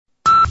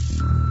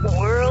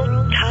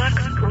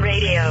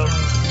Radio.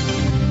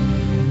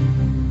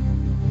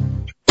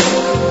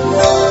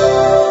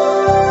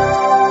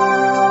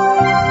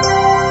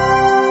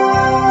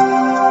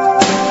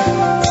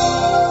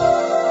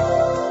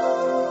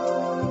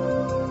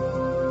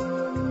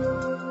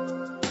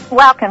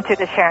 Welcome to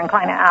the Sharon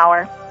Kleyne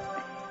Hour,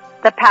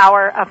 the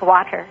power of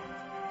water.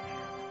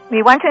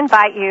 We want to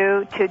invite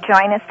you to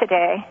join us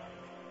today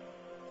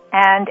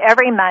and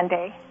every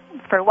Monday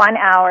for 1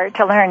 hour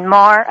to learn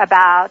more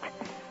about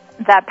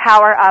the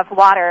power of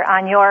water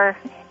on your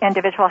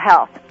individual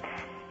health.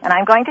 And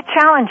I'm going to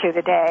challenge you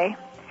today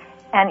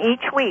and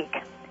each week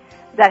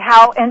that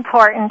how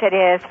important it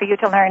is for you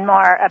to learn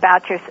more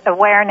about your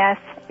awareness,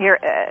 your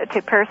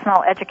to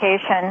personal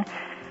education,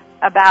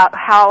 about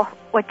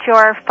what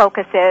your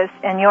focus is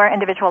in your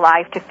individual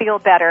life to feel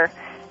better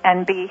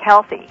and be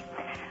healthy.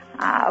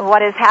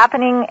 What is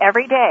happening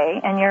every day,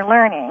 and you're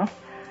learning,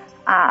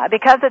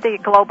 because of the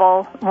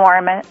global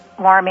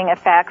warming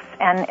effects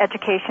and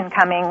education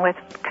coming with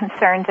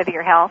concerns of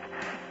your health.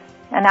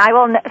 And I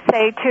will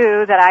say,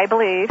 too, that I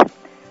believe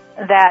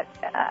that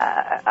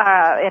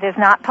it is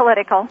not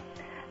political,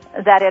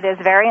 that it is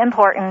very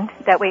important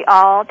that we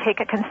all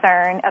take a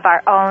concern of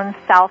our own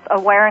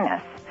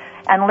self-awareness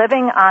and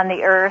living on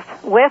the earth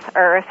with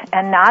earth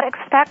and not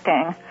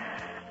expecting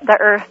the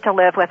earth to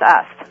live with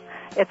us.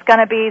 It's going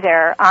to be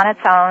there on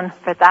its own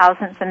for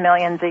thousands and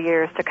millions of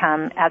years to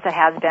come, as it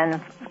has been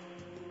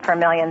for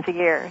millions of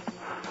years.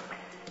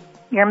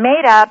 You're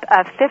made up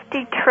of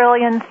 50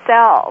 trillion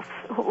cells.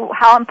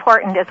 How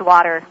important is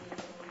water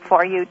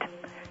for you?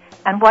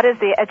 And what is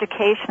the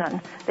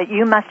education that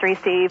you must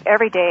receive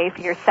every day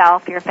for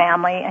yourself, your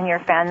family, and your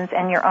friends,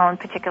 and your own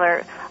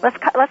particular, let's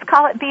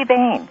call it be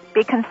vain,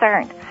 be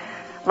concerned.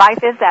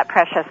 Life is that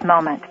precious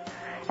moment.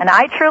 And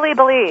I truly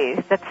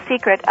believe that the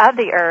secret of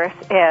the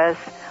earth is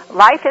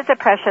life is a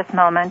precious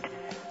moment.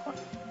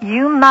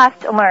 You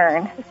must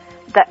learn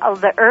that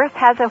the earth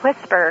has a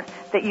whisper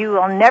that you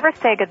will never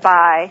say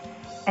goodbye,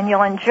 and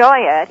you'll enjoy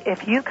it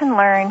if you can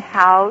learn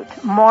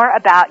more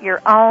about your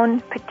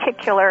own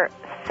particular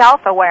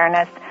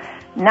self-awareness,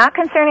 not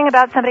concerning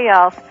about somebody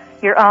else,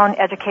 your own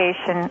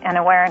education and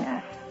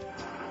awareness.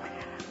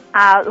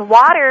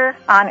 Water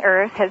on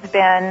Earth has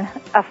been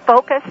a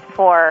focus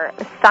for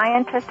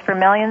scientists for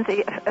millions,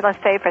 let's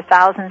say for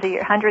thousands of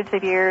years, hundreds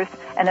of years,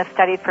 and have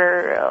studied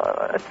for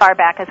as far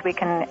back as we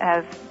can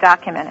have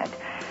documented.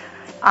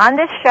 On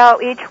this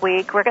show each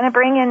week, we're going to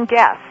bring in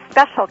guests,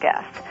 special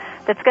guests,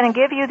 that's going to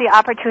give you the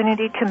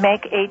opportunity to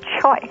make a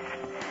choice.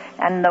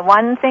 And the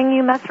one thing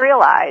you must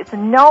realize,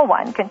 no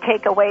one can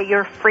take away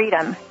your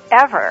freedom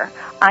ever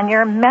on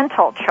your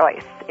mental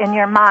choice in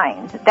your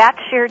mind. That's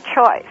your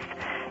choice.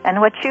 And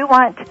what you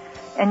want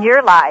in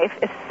your life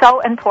is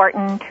so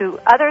important to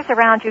others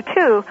around you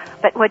too,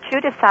 but what you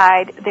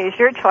decide is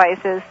your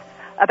choices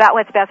about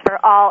what's best for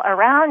all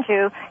around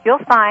you,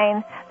 you'll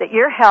find that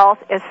your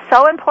health is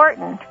so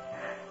important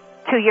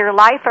to your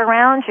life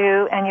around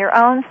you and your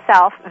own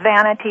self,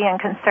 vanity and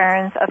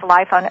concerns of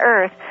life on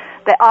earth,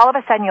 that all of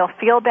a sudden you'll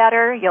feel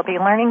better, you'll be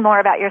learning more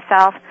about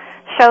yourself.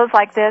 Shows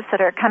like this that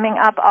are coming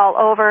up all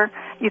over,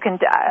 you can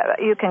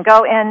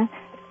go in,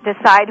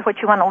 decide what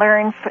you want to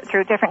learn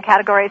through different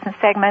categories and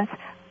segments.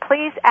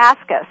 Please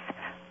ask us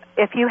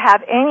if you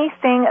have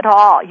anything at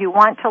all you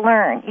want to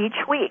learn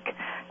each week.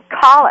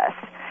 Call us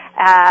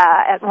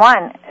at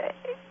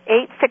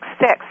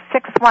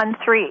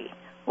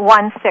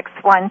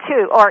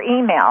 1-866-613-1612 or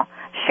email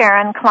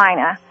Sharon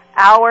Kleyne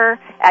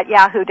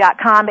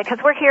hour@yahoo.com, because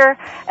we're here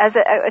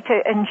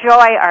to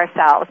enjoy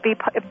ourselves.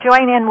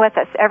 Join in with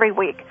us every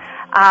week.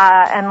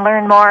 And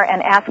learn more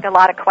and ask a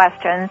lot of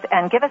questions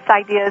and give us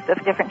ideas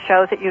of different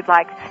shows that you'd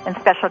like and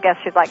special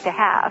guests you'd like to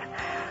have.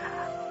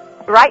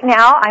 Right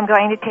now, I'm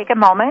going to take a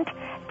moment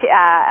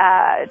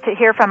to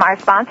hear from our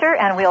sponsor,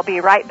 and we'll be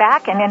right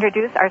back and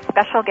introduce our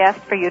special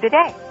guest for you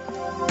today.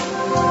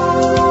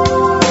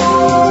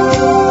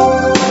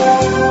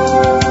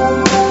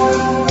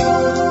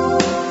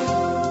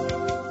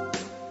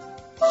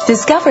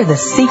 Discover the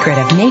secret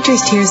of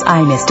Nature's Tears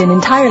Eye Mist, an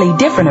entirely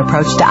different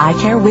approach to eye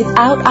care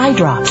without eye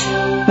drops.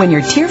 When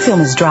your tear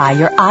film is dry,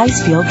 your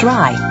eyes feel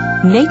dry.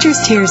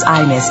 Nature's Tears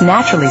Eye Mist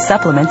naturally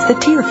supplements the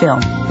tear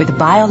film with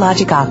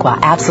Biologic Aqua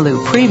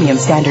Absolute Premium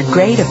Standard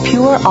Grade of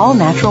pure,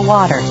 all-natural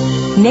water.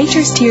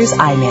 Nature's Tears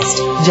Eye Mist,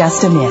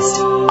 just a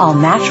mist. All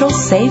natural,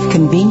 safe,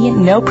 convenient,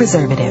 no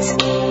preservatives.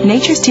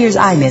 Nature's Tears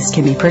Eye Mist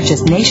can be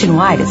purchased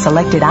nationwide at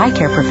selected eye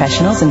care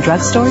professionals and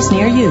drugstores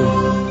near you.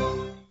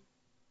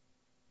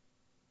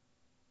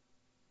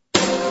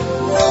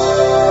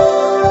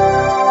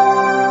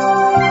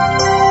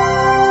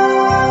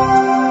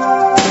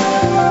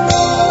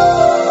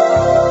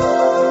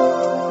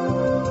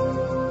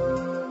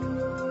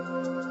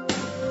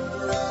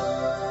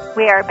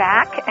 We are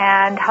back,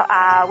 and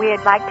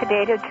we'd like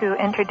today to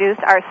introduce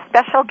our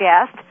special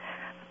guest,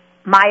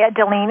 Maya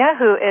Delina,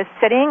 who is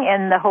sitting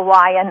in the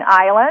Hawaiian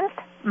Islands.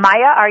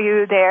 Maya, are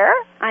you there?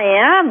 I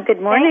am.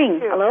 Good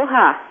morning.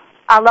 Aloha.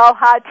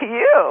 Aloha to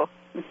you.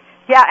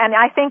 Yeah, and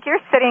I think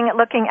you're sitting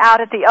looking out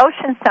at the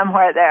ocean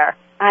somewhere there.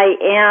 I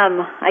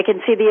am. I can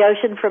see the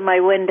ocean from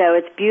my window.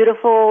 It's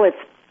beautiful, it's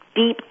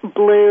deep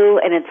blue,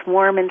 and it's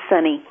warm and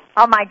sunny.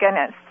 Oh, my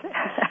goodness.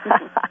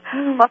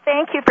 Well,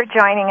 thank you for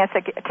joining us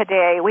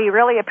today. We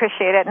really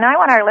appreciate it. And I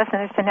want our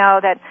listeners to know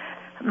that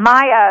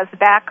Maya's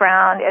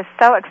background is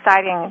so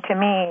exciting to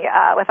me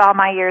with all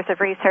my years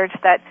of research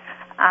that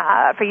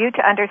for you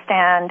to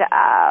understand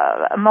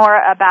more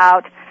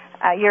about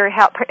your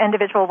health,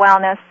 individual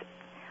wellness,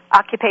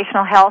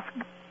 occupational health,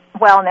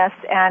 wellness,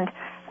 and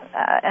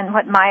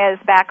what Maya's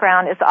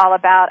background is all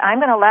about, I'm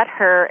going to let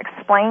her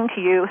explain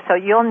to you so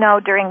you'll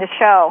know during the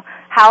show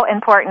how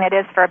important it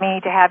is for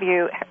me to have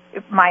you,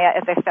 Maya,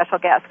 as a special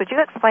guest. Would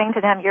you explain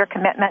to them your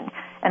commitment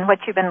and what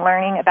you've been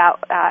learning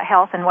about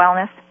health and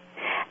wellness?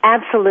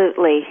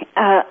 Absolutely.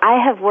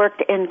 I have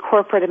worked in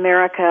corporate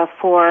America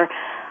for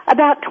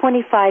about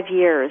 25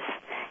 years,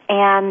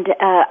 and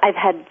I've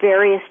had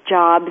various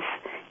jobs,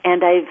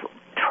 and I've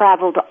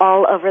traveled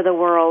all over the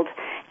world.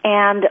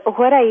 And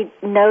what I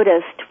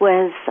noticed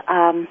was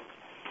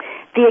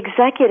the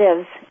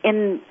executives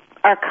in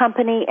our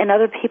company and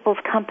other people's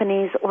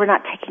companies were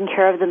not taking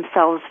care of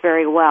themselves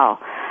very well.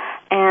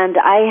 And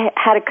I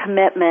had a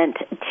commitment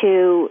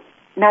to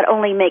not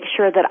only make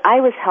sure that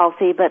I was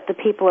healthy, but the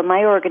people in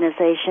my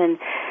organization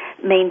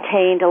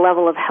maintained a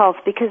level of health,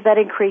 because that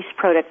increased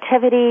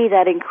productivity,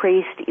 that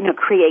increased,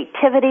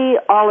 creativity,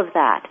 all of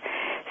that.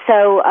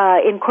 So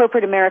in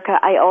corporate America,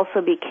 I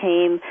also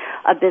became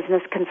a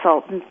business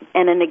consultant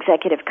and an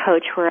executive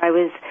coach, where I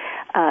was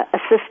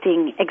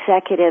assisting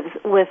executives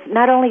with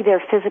not only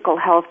their physical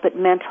health, but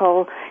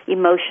mental,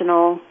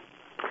 emotional,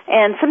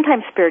 and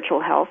sometimes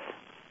spiritual health.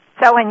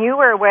 So when you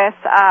were with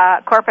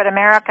corporate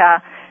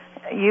America,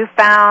 you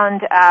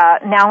found,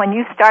 now when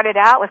you started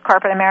out with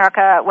corporate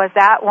America, was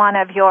that one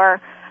of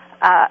your,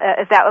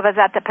 was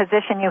that the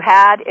position you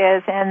had,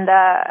 is in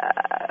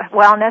the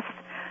wellness?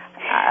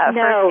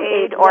 No,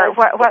 first aid, or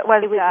what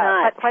was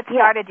not. What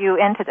started you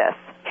into this?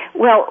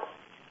 Well,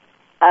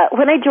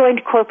 when I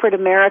joined corporate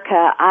America,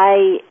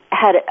 I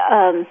had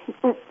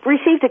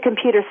received a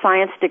computer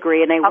science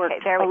degree, and I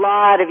worked a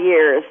lot of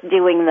years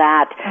doing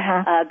that,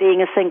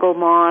 being a single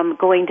mom,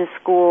 going to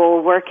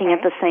school, working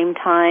at the same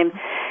time.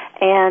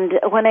 And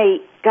when I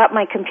got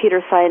my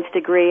computer science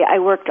degree, I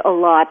worked a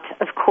lot,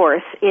 of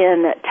course,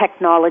 in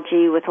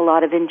technology with a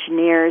lot of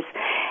engineers.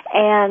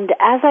 And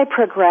as I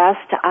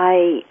progressed,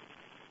 I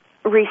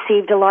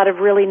received a lot of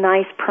really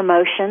nice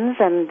promotions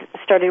and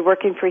started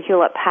working for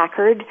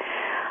Hewlett-Packard.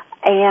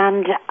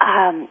 And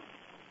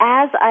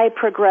as I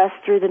progressed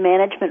through the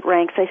management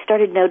ranks, I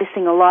started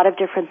noticing a lot of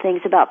different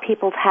things about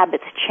people's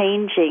habits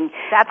changing.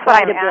 That's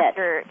what I'm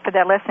after for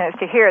the listeners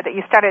to hear, that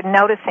you started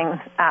noticing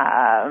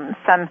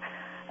some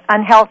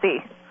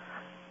unhealthy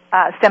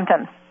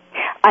symptoms.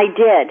 I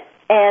did.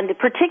 And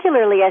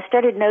particularly I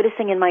started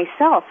noticing in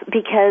myself,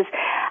 because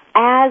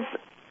as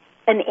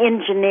an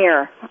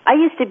engineer, I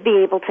used to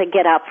be able to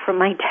get up from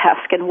my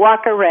desk and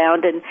walk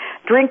around and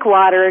drink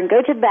water and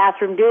go to the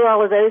bathroom, do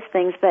all of those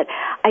things. But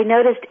I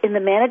noticed in the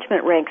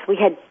management ranks, we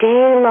had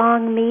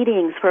day-long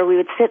meetings where we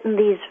would sit in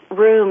these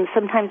rooms,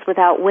 sometimes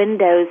without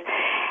windows.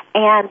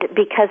 And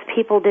because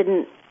people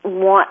didn't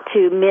want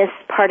to miss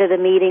part of the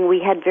meeting,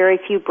 we had very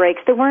few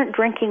breaks. They weren't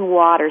drinking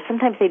water.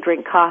 Sometimes they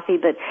drink coffee,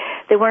 but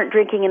they weren't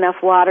drinking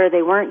enough water.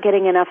 They weren't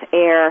getting enough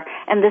air.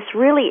 And this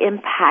really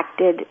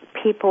impacted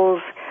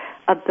people's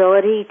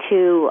ability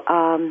to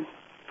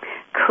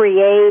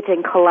create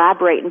and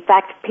collaborate. In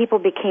fact, people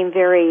became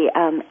very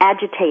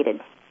agitated.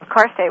 Of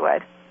course they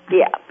would.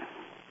 Yeah.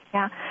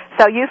 Yeah.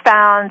 So you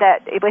found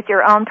that with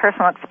your own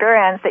personal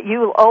experience that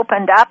you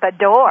opened up a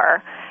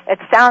door. It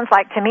sounds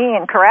like to me,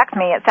 and correct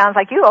me, it sounds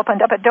like you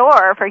opened up a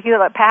door for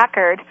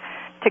Hewlett-Packard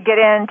to get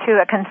into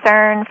a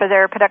concern for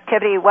their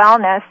productivity,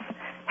 wellness,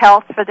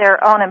 health for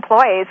their own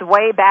employees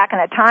way back in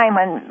a time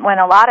when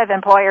a lot of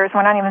employers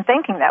were not even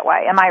thinking that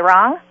way. Am I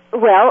wrong?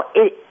 Well,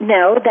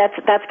 no,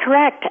 that's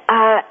correct.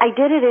 I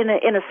did it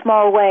in a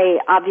small way,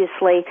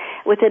 obviously,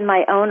 within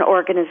my own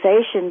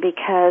organization,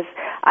 because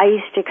I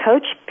used to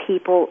coach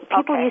people.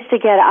 People used to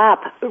get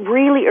up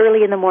really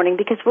early in the morning,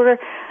 because we're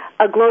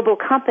a global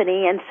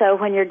company, and so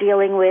when you're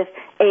dealing with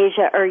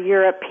Asia or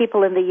Europe,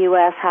 people in the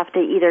U.S. have to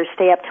either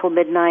stay up till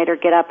midnight or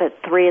get up at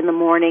 3 in the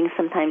morning,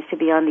 sometimes to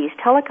be on these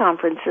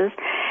teleconferences,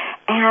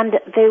 and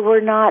they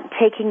were not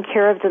taking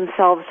care of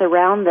themselves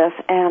around this,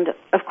 and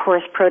of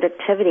course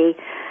productivity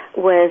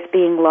was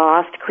being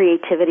lost,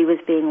 creativity was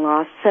being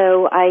lost.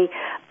 So I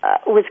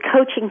was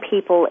coaching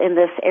people in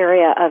this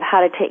area of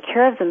how to take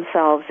care of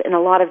themselves in a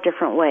lot of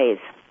different ways.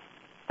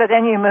 So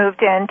then you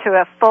moved into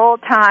a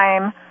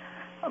full-time,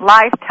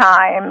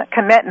 lifetime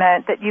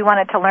commitment that you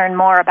wanted to learn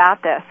more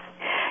about this.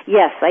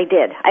 Yes, I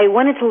did. I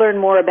wanted to learn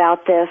more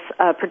about this,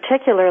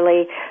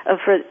 particularly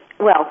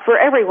for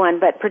everyone,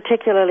 but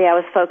particularly I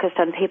was focused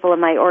on people in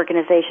my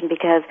organization,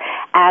 because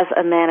as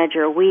a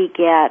manager, we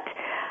get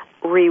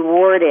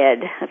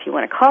rewarded, if you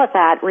want to call it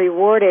that,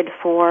 rewarded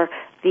for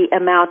the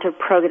amount of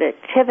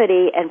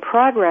productivity and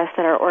progress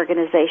that our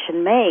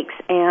organization makes.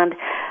 And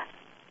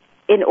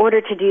in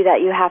order to do that,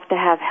 you have to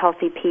have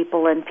healthy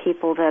people and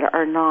people that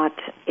are not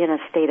in a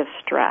state of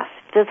stress,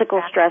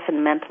 physical stress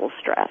and mental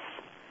stress.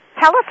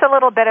 Tell us a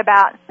little bit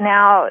about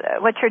now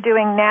what you're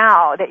doing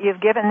now that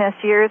you've given this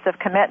years of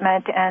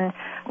commitment and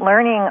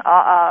learning.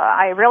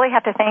 I really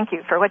have to thank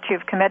you for what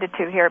you've committed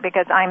to here,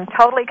 because I'm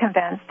totally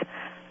convinced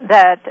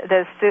that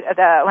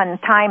when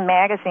Time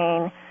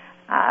Magazine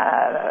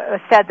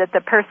said that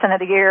the person of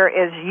the year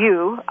is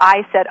you,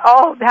 I said,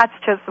 oh, that's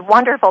just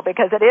wonderful,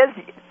 because it is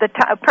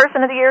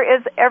person of the year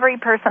is every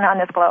person on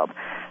this globe.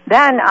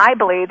 Then I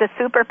believe the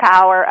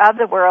superpower of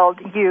the world,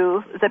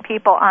 you, the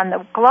people on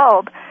the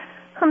globe,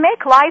 who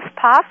make life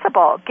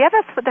possible. Give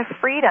us the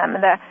freedom,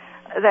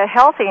 the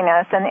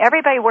healthiness, and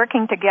everybody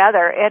working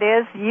together. It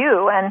is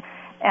you,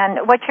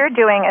 and what you're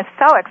doing is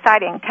so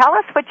exciting. Tell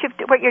us what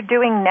you're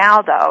doing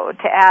now, though,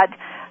 to add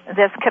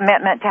this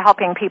commitment to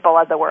helping people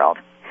of the world.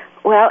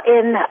 Well,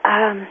 in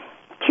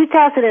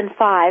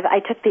 2005, I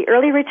took the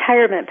early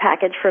retirement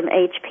package from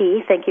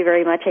HP. Thank you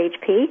very much,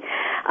 HP.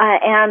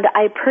 And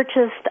I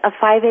purchased a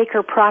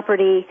 5-acre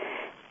property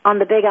on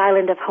the Big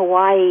Island of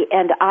Hawaii,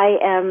 and I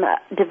am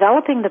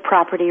developing the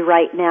property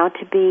right now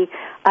to be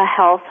a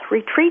health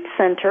retreat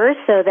center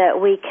so that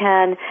we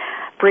can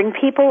bring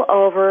people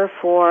over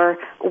for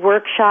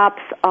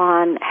workshops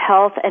on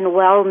health and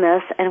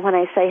wellness. And when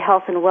I say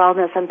health and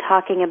wellness, I'm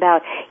talking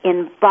about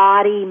in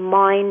body,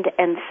 mind,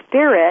 and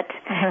spirit,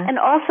 and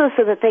also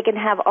so that they can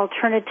have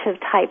alternative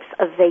types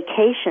of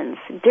vacations,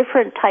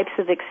 different types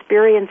of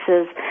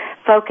experiences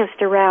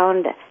focused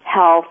around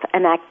health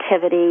and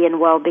activity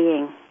and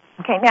well-being.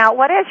 Okay, now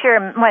what do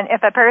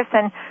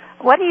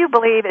you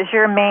believe is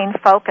your main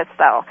focus,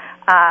 though?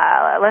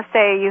 Let's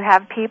say you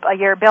have people,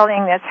 you're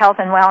building this health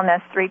and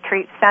wellness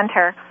retreat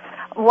center.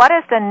 What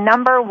is the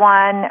number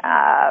one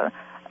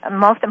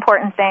most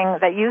important thing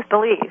that you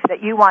believe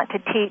that you want to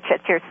teach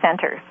at your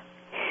centers?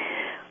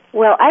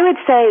 Well, I would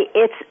say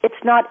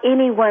it's not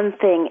any one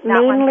thing.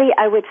 Mainly,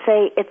 I would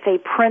say it's a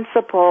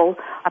principle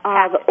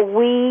of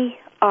we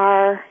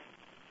are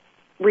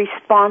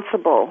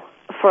responsible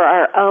for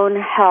our own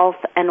health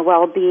and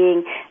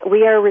well-being.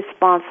 We are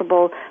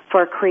responsible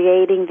for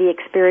creating the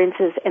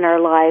experiences in our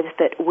lives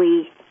that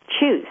we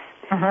choose.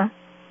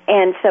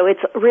 And so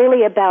it's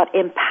really about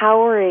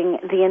empowering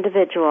the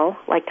individual.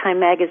 Like Time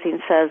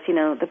Magazine says,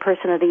 the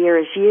person of the year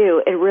is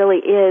you. It really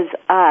is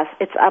us.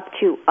 It's up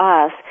to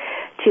us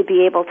to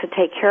be able to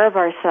take care of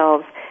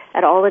ourselves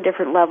at all the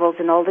different levels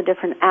and all the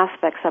different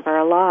aspects of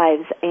our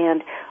lives.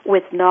 And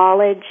with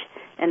knowledge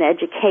and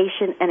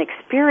education and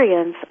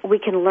experience, we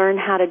can learn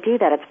how to do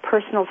that. It's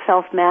personal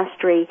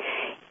self-mastery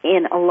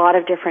in a lot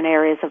of different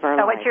areas of our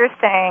lives. So what you're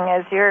saying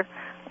is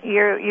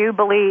you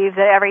believe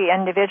that every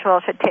individual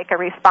should take a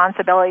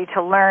responsibility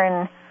to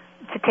learn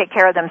to take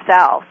care of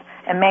themselves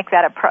and make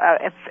that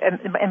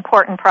an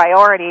important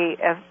priority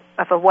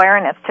of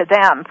awareness to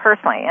them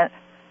personally.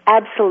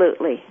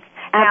 Absolutely.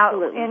 Now,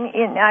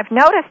 I've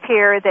noticed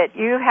here that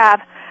you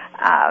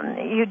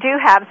do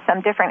have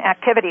some different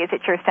activities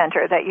at your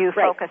center that you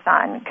focus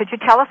on. Could you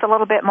tell us a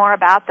little bit more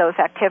about those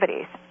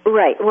activities?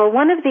 Right. Well,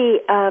 one of the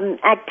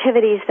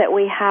activities that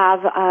we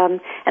have,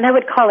 and I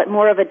would call it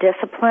more of a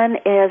discipline,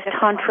 is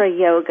Tantra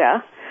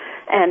Yoga.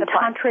 And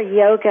Tantra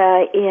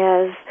Yoga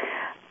is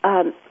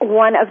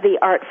one of the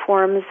art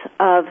forms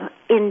of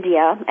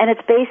India, and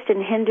it's based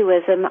in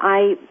Hinduism.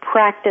 I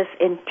practice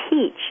and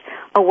teach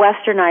a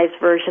westernized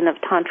version of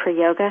Tantra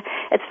Yoga.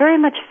 It's very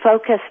much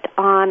focused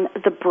on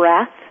the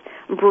breath,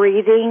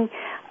 breathing,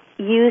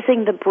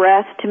 using the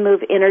breath to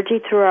move energy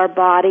through our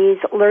bodies,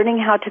 learning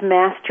how to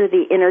master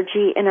the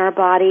energy in our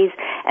bodies,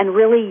 and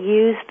really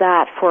use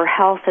that for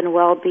health and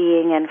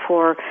well-being and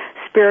for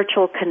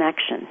spiritual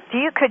connection.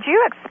 Could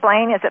you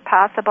explain, is it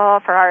possible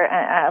for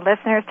our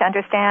listeners to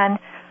understand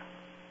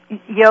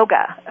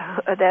yoga,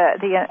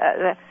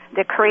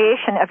 the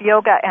creation of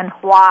yoga and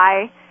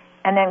why,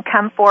 and then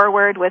come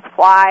forward with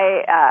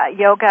why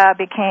yoga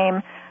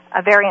became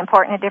very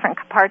important in different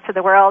parts of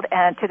the world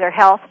and to their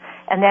health,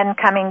 and then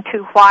coming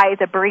to why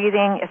the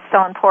breathing is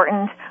so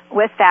important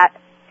with that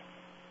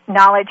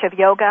knowledge of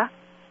yoga?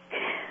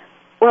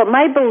 Well,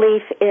 my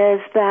belief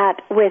is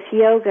that with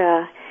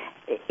yoga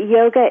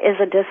is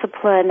a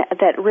discipline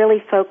that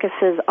really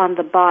focuses on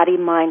the body,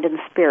 mind, and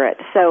spirit.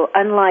 So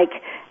unlike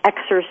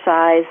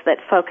exercise that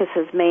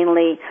focuses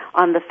mainly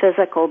on the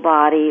physical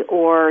body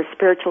or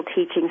spiritual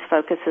teachings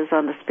focuses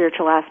on the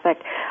spiritual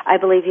aspect, I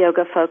believe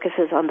yoga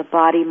focuses on the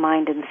body,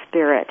 mind, and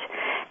spirit.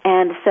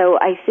 And so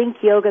I think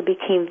yoga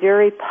became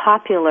very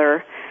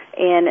popular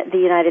in the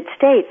United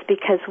States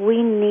because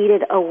we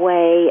needed a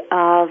way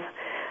of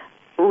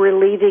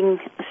relieving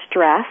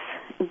stress,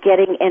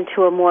 getting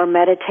into a more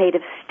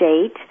meditative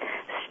state,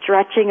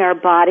 stretching our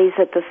bodies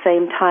at the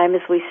same time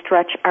as we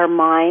stretch our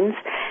minds,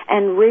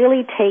 and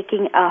really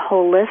taking a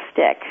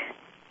holistic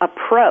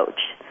approach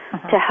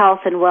to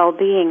health and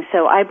well-being.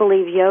 So I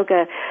believe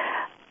yoga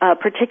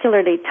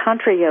particularly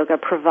Tantra Yoga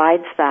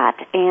provides that.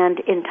 And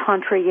in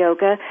Tantra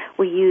Yoga,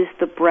 we use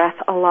the breath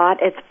a lot.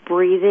 It's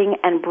breathing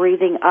and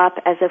breathing up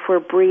as if we're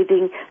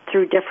breathing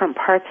through different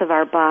parts of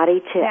our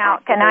body to Now,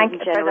 can I,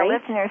 for the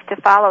listeners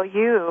to follow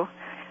you,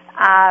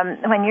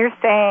 when you're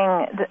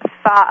saying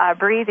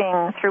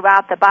breathing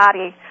throughout the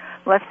body,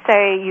 let's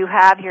say you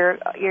have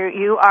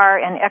you are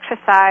in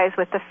exercise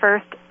with the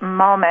first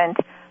moment.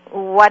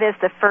 What is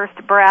the first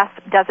breath?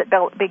 Does it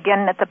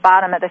begin at the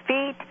bottom of the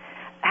feet?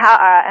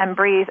 And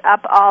breathe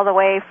up all the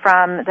way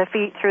from the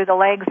feet through the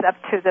legs up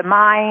to the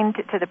mind,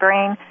 to the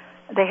brain,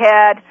 the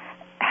head.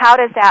 How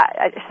does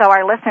that, so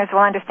our listeners will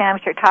understand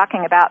what you're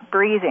talking about,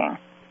 breathing?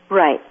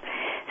 Right.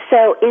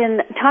 So in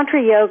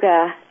Tantra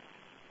Yoga,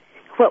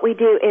 what we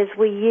do is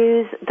we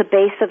use the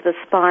base of the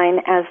spine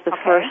as the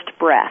first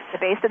breath. The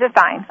base of the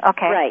spine,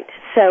 okay. Right.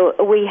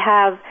 So we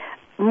have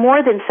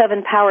more than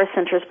 7 power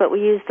centers, but we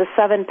use the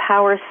 7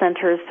 power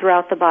centers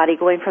throughout the body,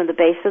 going from the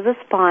base of the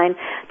spine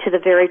to the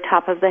very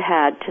top of the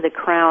head, to the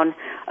crown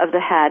of the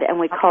head, and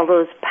we call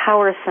those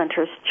power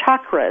centers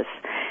chakras.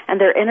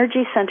 And they're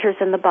energy centers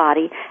in the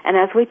body, and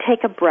as we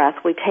take a breath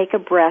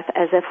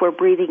as if we're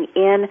breathing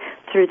in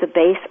through the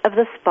base of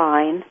the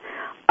spine,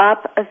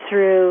 up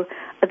through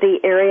the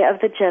area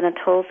of the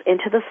genitals,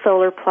 into the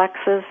solar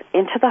plexus,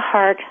 into the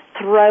heart,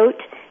 throat,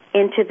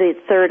 into the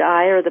third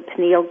eye or the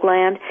pineal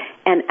gland,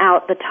 and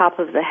out the top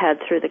of the head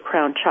through the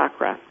crown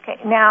chakra.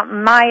 Okay. Now,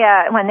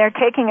 Maya, when they're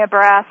taking a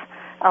breath,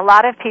 a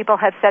lot of people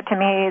have said to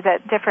me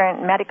that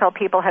different medical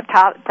people have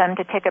taught them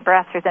to take a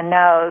breath through the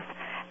nose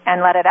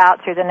and let it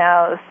out through the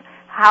nose.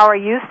 How are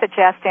you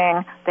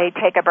suggesting they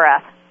take a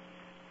breath?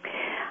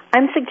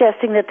 I'm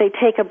suggesting that they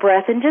take a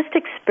breath and just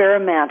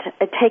experiment.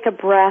 Take a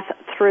breath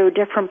through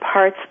different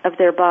parts of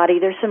their body.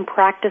 There's some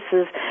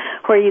practices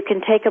where you can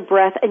take a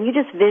breath and you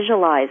just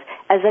visualize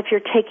as if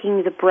you're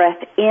taking the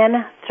breath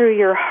in through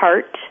your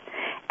heart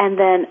and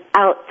then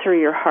out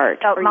through your heart.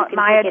 So,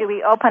 Maya, do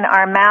we open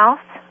our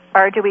mouth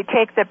or do we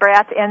take the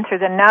breath in through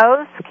the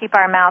nose, keep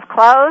our mouth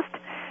closed,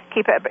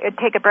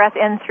 take a breath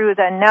in through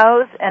the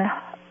nose and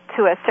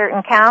to a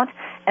certain count,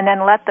 and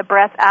then let the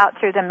breath out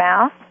through the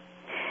mouth?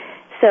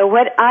 So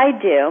what I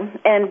do,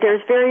 and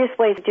there's various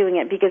ways of doing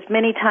it, because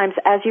many times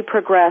as you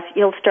progress,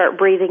 you'll start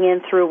breathing in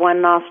through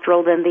one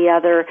nostril, then the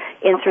other,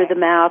 in through the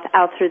mouth,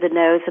 out through the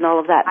nose, and all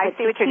of that. I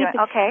see what you're doing.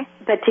 Okay.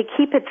 But to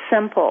keep it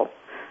simple,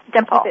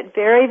 keep it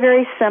very,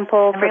 very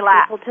simple and for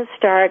relax. People to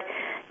start,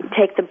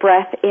 take the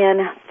breath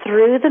in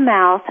through the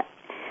mouth,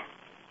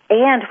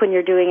 and when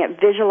you're doing it,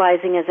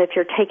 visualizing as if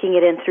you're taking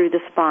it in through the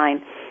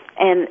spine,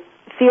 and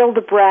feel the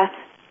breath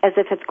as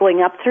if it's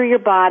going up through your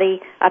body,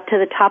 up to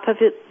the top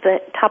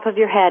of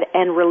your head,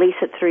 and release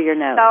it through your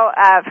nose. So,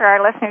 for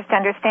our listeners to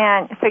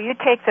understand, so you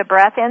take the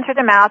breath in through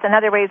the mouth. In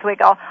other ways,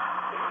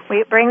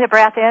 we bring the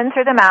breath in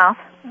through the mouth.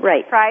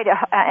 Right. Try to,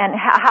 and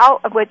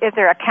is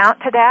there a count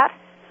to that?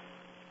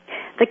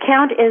 The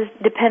count is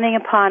depending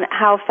upon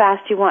how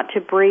fast you want to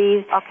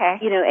breathe,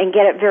 and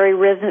get it very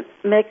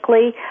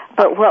rhythmically.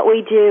 But what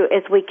we do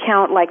is we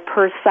count like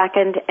per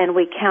second, and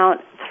we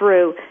count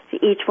through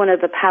each one of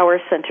the power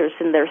centers,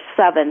 and there's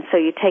 7. So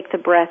you take the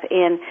breath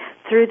in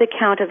through the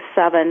count of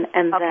 7,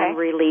 and then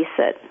release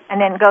it. And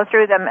then go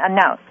through the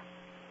nose.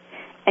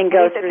 And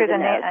go through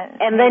the nose.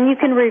 And then you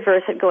can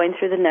reverse it going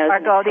through the nose. Or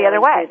go the other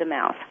way. Through the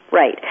mouth.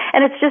 Right.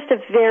 And it's just a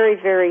very,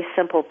 very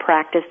simple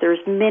practice. There's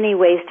many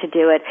ways to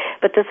do it,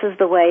 but this is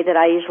the way that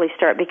I usually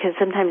start, because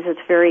sometimes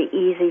it's very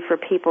easy for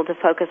people to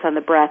focus on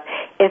the breath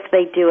if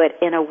they do it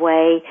in a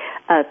way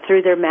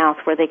through their mouth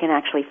where they can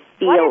actually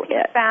feel it. What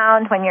have you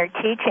found when you're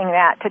teaching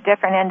that to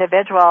different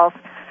individuals?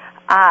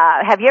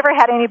 Have you ever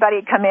had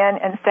anybody come in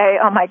and say,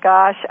 "Oh my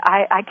gosh,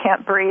 I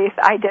can't breathe.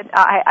 I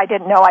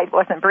didn't know I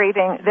wasn't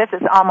breathing. This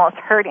is almost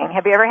hurting."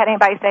 Have you ever had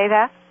anybody say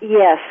that?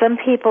 Yes, some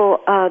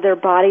people, their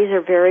bodies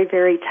are very,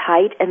 very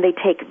tight, and they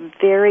take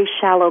very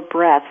shallow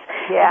breaths.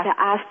 Yeah. And to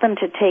ask them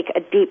to take a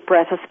deep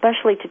breath,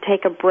 especially to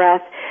take a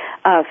breath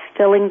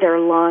filling their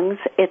lungs,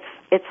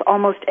 it's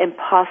almost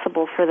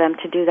impossible for them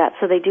to do that.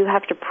 So they do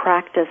have to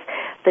practice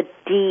the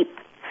deep,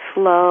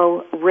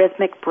 slow,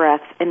 rhythmic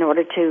breaths in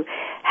order to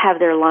have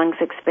their lungs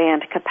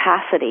expand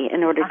capacity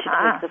in order to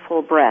take the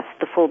full breath,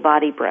 the full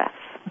body breaths.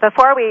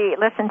 Before we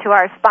listen to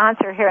our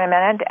sponsor here in a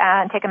minute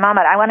and take a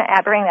moment, I want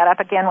to bring that up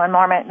again one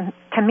moment.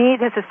 To me,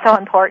 this is so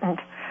important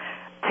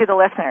to the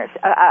listeners.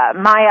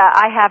 Maya,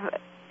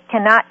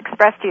 cannot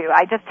express to you.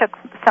 I just took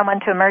someone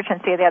to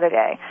emergency the other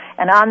day,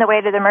 and on the way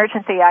to the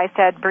emergency, I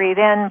said, breathe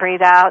in,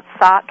 breathe out,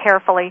 thought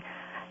carefully,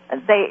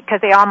 because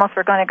they almost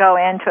were going to go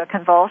into a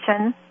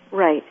convulsion.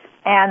 Right.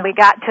 And we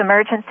got to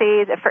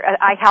emergency.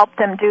 I helped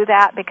them do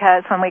that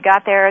because when we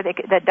got there,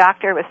 the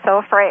doctor was so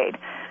afraid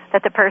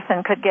that the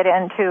person could get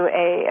into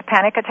a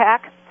panic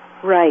attack.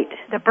 Right.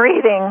 The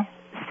breathing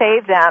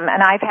saved them,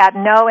 and I've had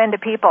no end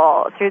of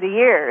people through the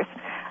years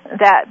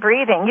that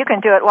breathing, you can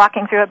do it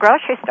walking through a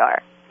grocery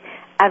store.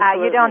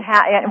 Absolutely. You don't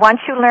have, once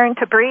you learn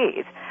to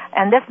breathe,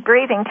 and this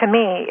breathing to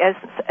me is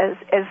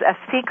a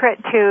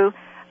secret to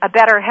a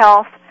better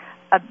health,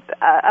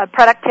 a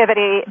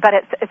productivity, but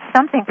it's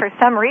something for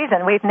some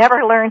reason we've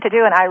never learned to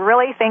do, and I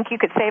really think you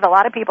could save a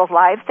lot of people's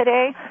lives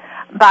today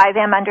by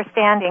them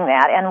understanding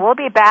that. And we'll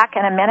be back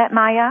in a minute,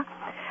 Maya.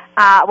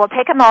 We'll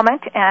take a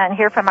moment and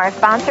hear from our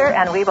sponsor,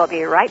 and we will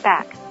be right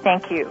back.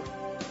 Thank you.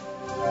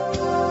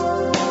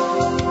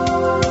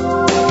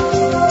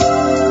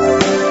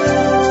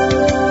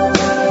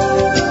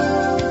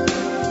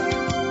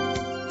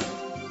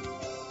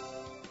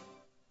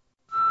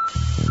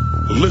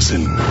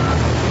 Listen,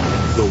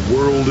 the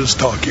world is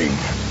talking.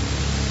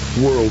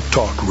 World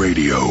Talk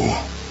Radio.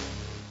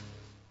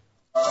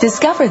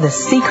 Discover the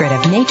secret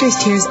of Nature's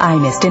Tears Eye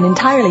Mist, an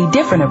entirely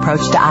different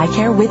approach to eye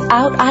care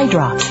without eye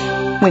drops.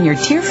 When your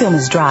tear film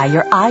is dry,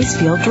 your eyes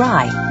feel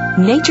dry.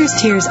 Nature's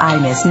Tears Eye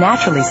Mist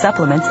naturally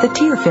supplements the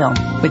tear film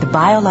with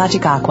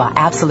Biologic Aqua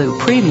Absolute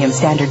Premium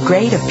Standard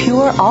Grade of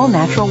pure,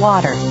 all-natural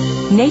water.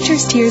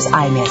 Nature's Tears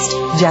Eye Mist,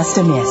 just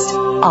a mist.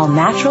 All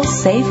natural,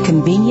 safe,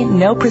 convenient,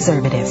 no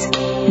preservatives.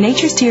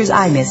 Nature's Tears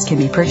Eye Mist can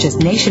be purchased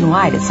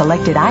nationwide at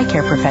selected eye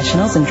care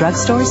professionals and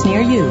drugstores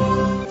near you.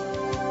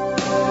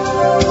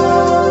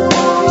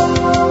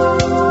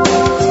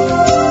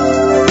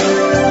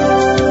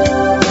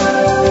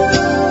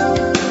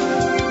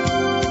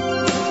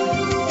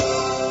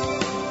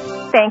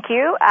 Thank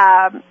you.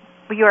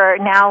 You are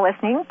now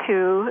listening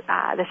to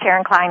the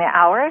Sharon Klein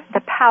Hour,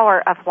 The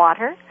Power of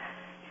Water,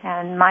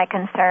 and my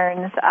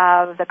concerns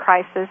of the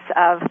crisis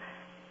of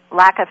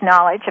lack of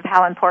knowledge of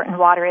how important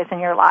water is in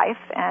your life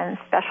and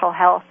special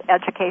health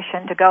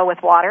education to go with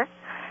water.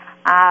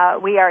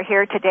 We are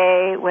here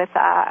today with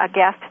a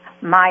guest,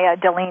 Maya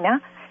Delina,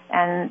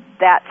 and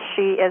that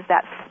she is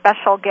that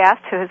special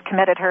guest who has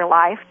committed her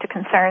life to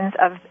concerns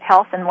of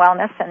health and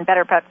wellness and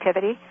better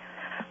productivity.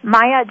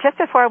 Maya, just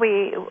before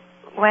we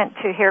went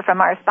to hear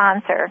from our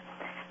sponsor,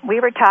 we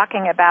were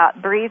talking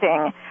about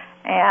breathing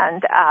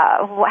and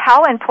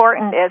how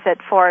important is it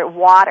for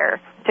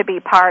water to be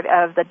part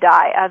of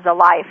the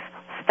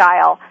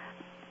lifestyle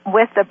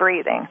with the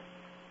breathing?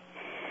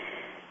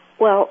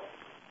 Well,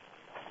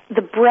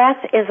 the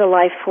breath is a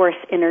life force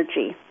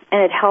energy,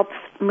 and it helps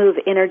move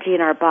energy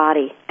in our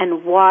body.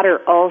 And water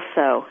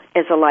also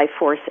is a life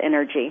force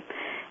energy,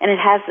 and it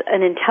has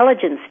an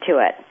intelligence to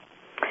it.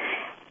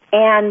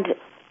 And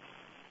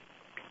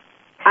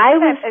I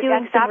was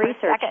doing some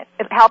research.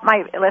 Help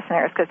my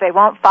listeners because they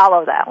won't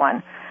follow that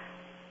one.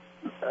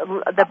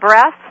 The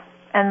breath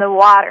and the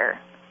water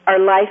are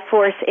life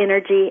force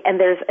energy, and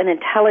there's an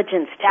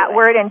intelligence to it. That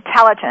word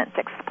intelligence,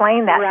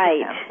 explain that.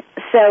 Right.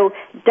 So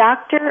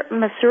Dr.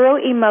 Masaru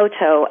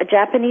Emoto, a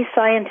Japanese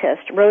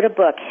scientist, wrote a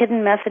book,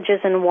 Hidden Messages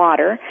in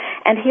Water,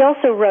 and he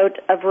also wrote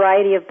a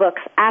variety of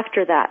books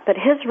after that. But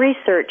his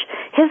research,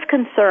 his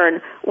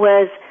concern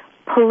was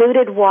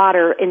polluted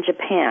water in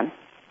Japan,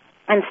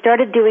 and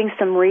started doing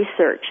some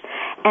research,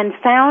 and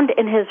found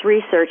in his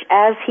research,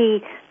 as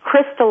he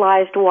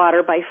crystallized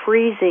water by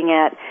freezing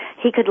it,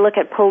 he could look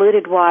at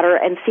polluted water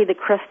and see the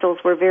crystals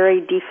were very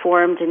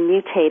deformed and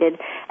mutated.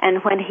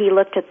 And when he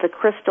looked at the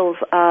crystals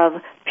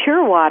of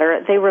pure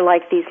water, they were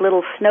like these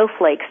little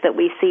snowflakes that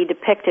we see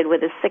depicted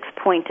with a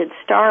six-pointed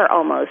star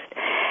almost.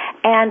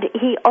 And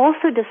he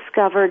also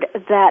discovered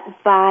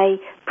that by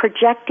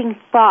projecting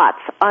thoughts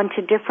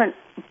onto different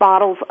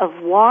bottles of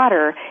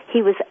water,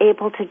 he was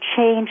able to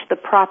change the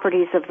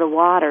properties of the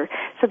water.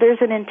 So there's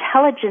an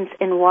intelligence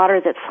in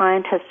water that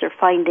scientists are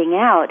finding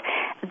out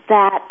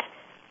that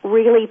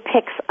really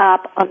picks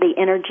up on the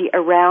energy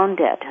around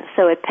it.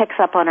 So it picks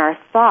up on our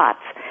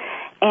thoughts.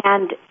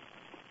 And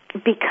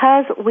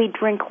because we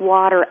drink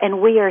water,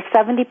 and we are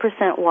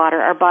 70%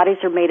 water, our bodies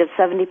are made of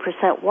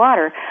 70%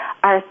 water,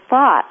 our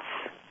thoughts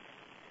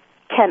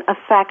can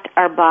affect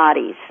our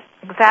bodies.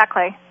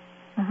 Exactly.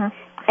 Mm-hmm.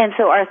 And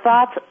so our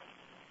thoughts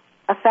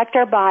affect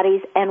our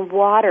bodies, and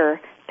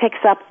water picks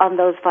up on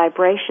those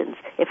vibrations.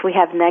 If we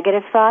have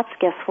negative thoughts,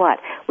 guess what?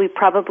 We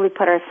probably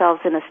put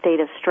ourselves in a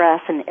state of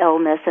stress and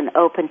illness and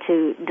open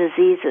to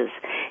diseases.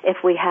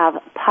 If we have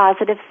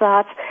positive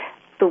thoughts,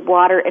 the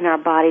water in our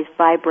bodies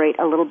vibrate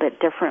a little bit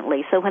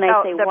differently. So when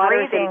I say the water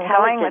breathing, is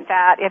intelligent, going with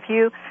that, if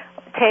you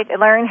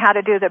learn how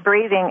to do the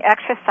breathing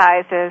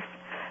exercises,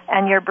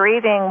 and you're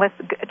breathing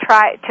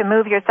try to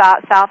move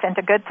yourself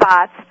into good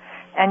thoughts,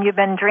 and you've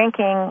been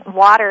drinking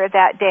water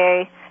that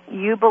day,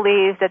 you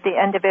believe that the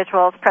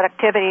individual's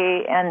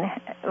productivity and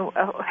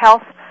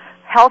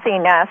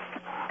healthiness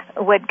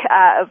would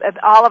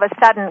all of a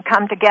sudden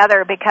come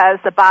together because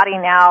the body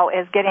now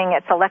is getting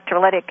its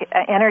electrolytic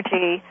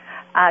energy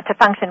to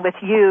function with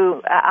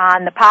you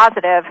on the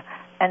positive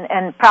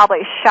and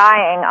probably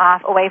shying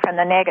off away from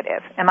the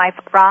negative. Am I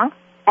wrong?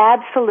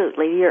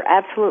 Absolutely. You're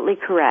absolutely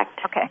correct.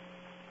 Okay.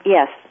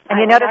 Yes. And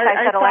you notice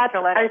I said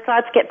electrolytic. Our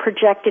thoughts get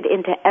projected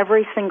into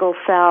every single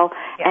cell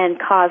and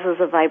causes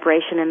a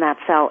vibration in that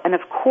cell. And,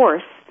 of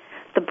course,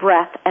 the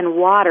breath and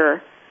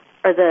water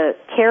are the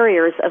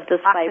carriers of this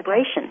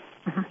vibration.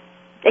 Mm-hmm.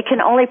 It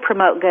can only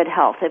promote good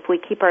health if we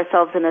keep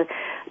ourselves in a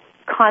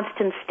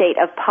constant state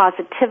of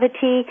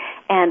positivity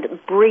and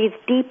breathe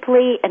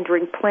deeply and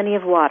drink plenty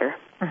of water.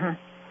 Mm-hmm.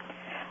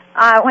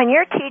 When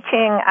you're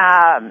teaching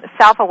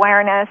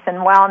self-awareness and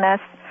wellness,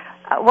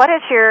 what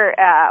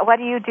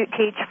do you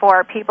teach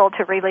for people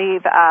to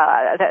relieve,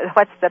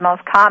 what's the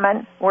most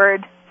common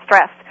word?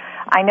 Stress.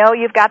 I know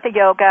you've got the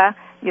yoga,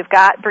 you've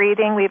got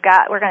breathing, we're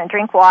going to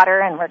drink water,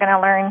 and we're going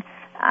to learn,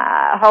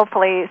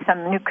 hopefully,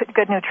 some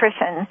good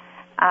nutrition,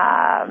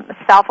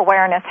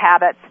 self-awareness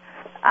habits,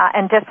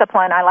 and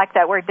discipline. I like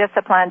that word,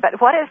 discipline.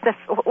 But what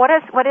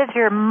is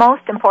your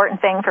most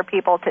important thing for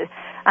people to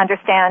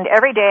understand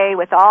every day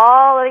with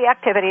all of the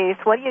activities?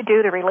 What do you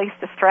do to release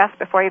the stress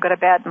before you go to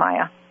bed,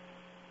 Maya?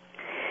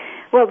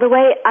 Well, the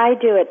way I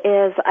do it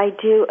is I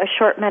do a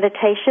short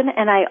meditation,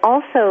 and I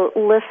also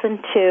listen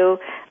to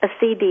a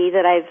CD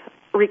that I've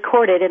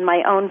recorded in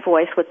my own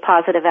voice with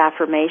positive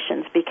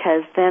affirmations,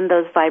 because then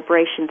those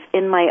vibrations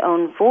in my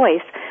own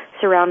voice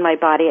surround my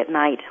body at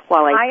night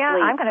while I Maya,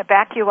 sleep. I'm going to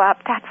back you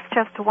up. That's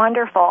just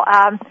wonderful.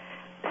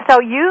 So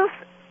you've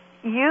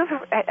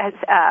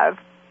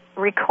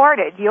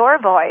recorded your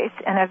voice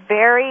in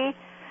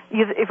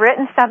you've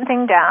written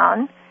something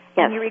down.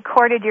 Yes. And you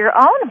recorded your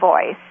own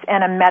voice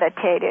in a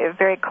meditative,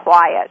 very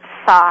quiet,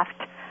 soft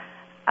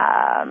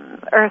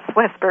earth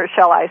whisper,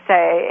 shall I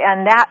say,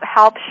 and that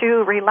helps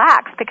you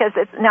relax because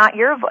it's not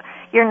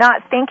you're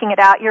not thinking it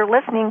out, you're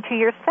listening to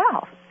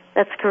yourself.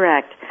 That's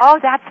correct. Oh,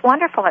 that's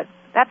wonderful.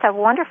 That's a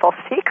wonderful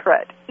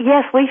secret.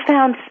 Yes, we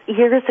found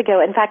years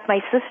ago, in fact, my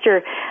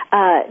sister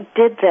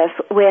did this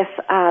with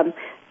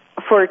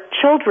for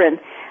children.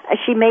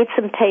 She made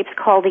some tapes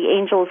called The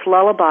Angel's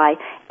Lullaby,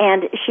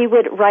 and she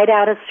would write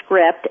out a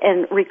script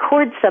and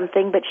record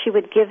something, but she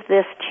would give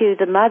this to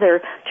the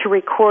mother to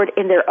record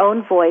in their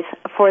own voice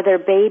for their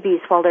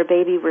babies while their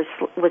baby was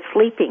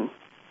sleeping.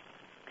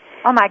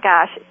 Oh my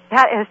gosh,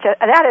 that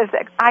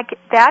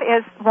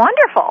is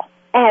wonderful.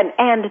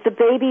 And the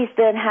babies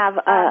then have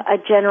a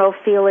general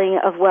feeling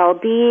of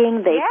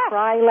well-being. They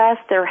cry less.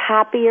 They're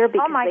happier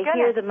because they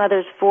hear the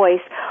mother's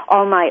voice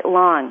all night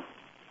long.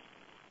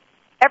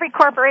 Every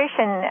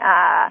corporation,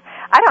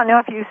 I don't know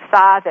if you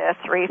saw this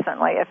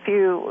recently,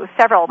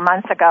 several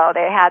months ago,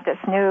 they had this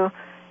new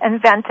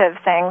inventive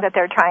thing that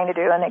they're trying to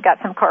do, and they got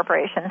some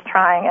corporations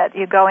trying it.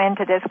 You go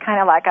into this kind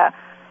of like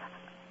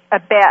a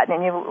bed,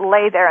 and you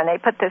lay there, and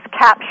they put this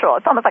capsule,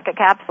 it's almost like a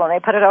capsule, and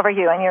they put it over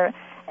you, and you're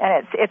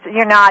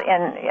not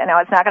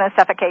it's not going to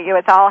suffocate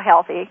you, it's all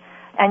healthy,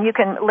 and you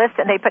can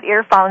listen, they put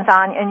earphones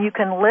on, and you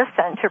can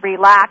listen to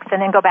relax and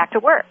then go back to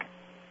work.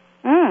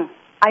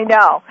 I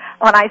know.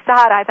 When I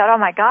saw it, I thought, oh,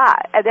 my God,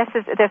 this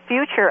is the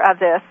future of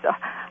this.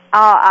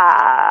 All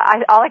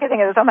I could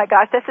think of is, oh, my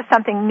gosh, this is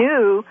something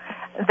new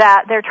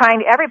that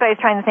everybody's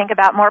trying to think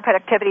about more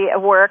productivity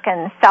at work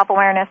and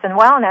self-awareness and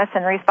wellness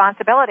and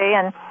responsibility.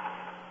 And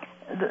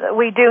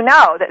we do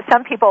know that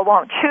some people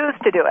won't choose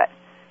to do it.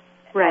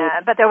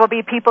 Right. But there will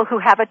be people who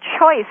have a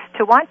choice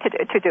to want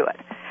to do it.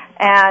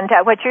 And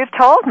what you've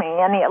told me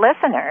and the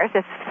listeners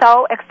is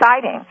so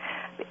exciting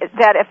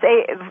that if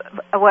they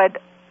would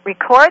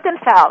record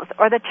themselves,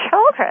 or the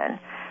children,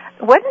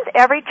 wouldn't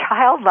every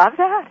child love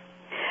that?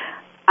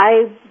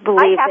 I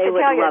believe they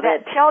would love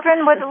it.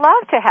 Children would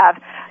love to have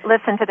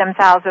listened to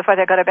themselves before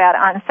they go to bed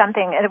on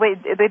something. It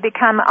would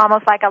become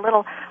almost like a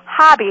little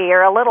hobby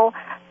or almost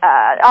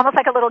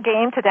like a little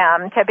game to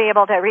them to be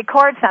able to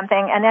record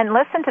something and then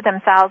listen to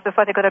themselves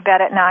before they go to bed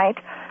at night.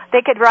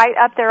 They could write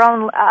up their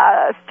own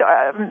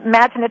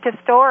imaginative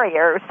story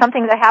or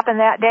something that happened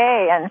that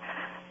day and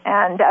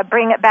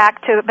bring it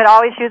back to, but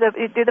always do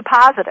the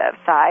positive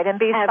side and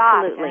be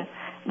soft and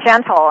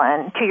gentle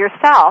and to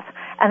yourself,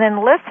 and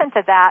then listen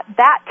to that.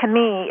 That, to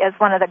me, is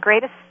one of the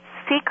greatest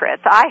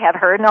secrets I have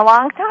heard in a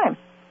long time.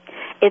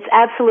 It's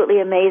absolutely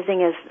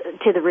amazing as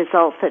to the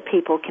results that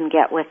people can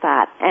get with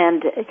that.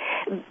 And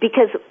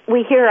because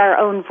we hear our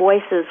own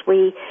voices,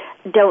 we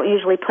don't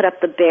usually put up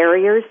the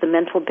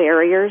mental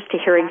barriers to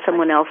hearing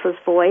someone else's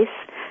voice.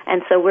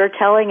 And so we're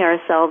telling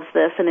ourselves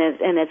this, and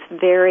it's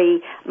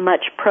very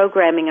much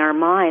programming our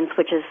minds,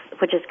 which is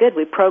good.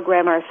 We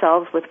program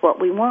ourselves with what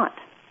we want.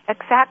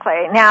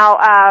 Exactly. Now,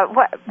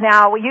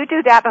 now you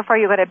do that before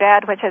you go to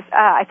bed, which is,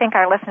 I think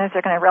our listeners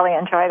are going to really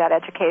enjoy that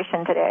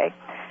education today.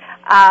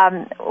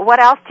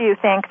 What else do you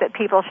think that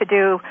people should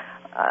do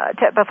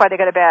before they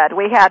go to bed?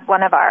 We had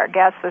one of our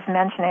guests was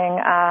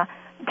mentioning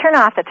turn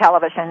off the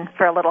television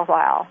for a little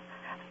while.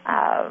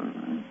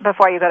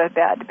 Before you go to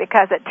bed,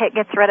 because it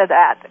gets rid of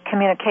that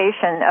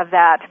communication of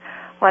that,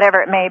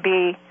 whatever it may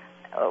be.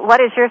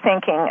 What is your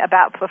thinking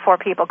about before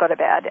people go to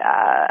bed,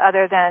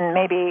 other than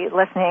maybe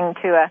listening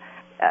to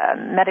a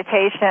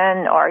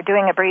meditation or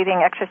doing a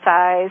breathing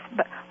exercise?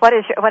 What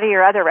are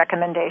your other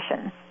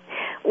recommendations?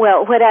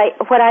 Well, what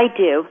I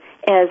do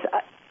is,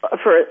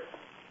 for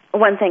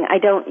one thing, I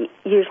don't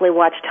usually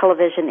watch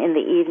television in the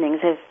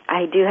evenings. If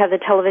I do have the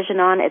television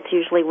on, it's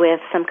usually with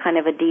some kind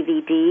of a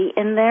DVD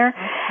in there.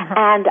 Mm-hmm.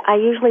 And I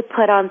usually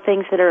put on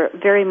things that are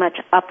very much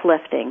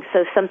uplifting.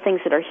 So some things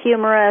that are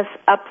humorous,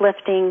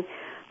 uplifting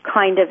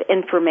kind of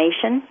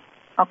information.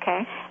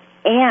 Okay.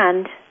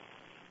 And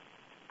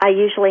I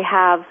usually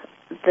have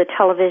the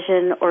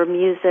television or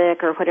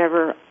music or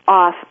whatever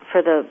off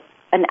for the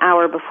an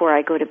hour before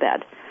I go to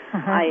bed.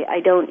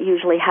 I don't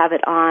usually have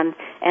it on,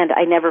 and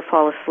I never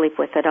fall asleep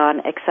with it on,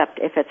 except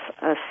if it's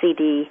a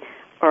CD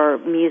or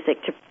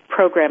music to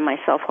program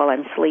myself while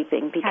I'm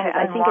sleeping, because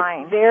I think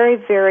it's very,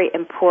 very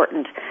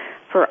important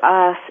for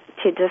us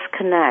to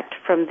disconnect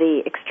from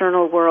the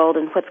external world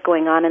and what's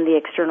going on in the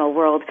external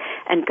world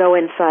and go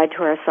inside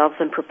to ourselves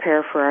and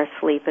prepare for our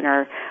sleep.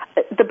 And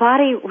the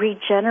body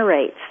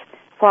regenerates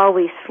while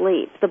we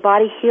sleep. The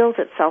body heals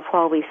itself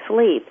while we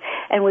sleep,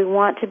 and we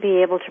want to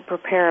be able to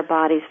prepare our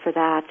bodies for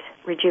that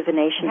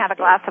rejuvenation. Have a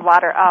glass of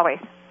water always.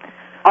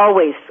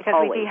 Always.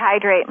 Because we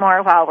dehydrate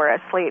more while we're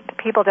asleep.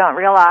 People don't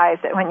realize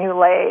that when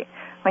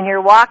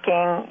you're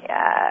walking,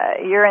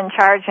 you're in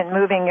charge and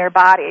moving your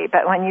body,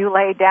 but when you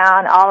lay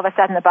down, all of a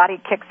sudden the body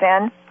kicks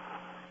in,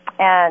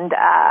 and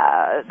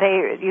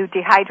you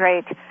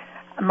dehydrate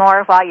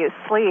more while you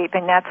sleep,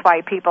 and that's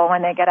why people,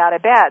 when they get out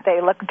of bed,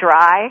 they look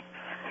dry.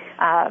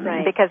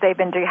 Because they've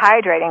been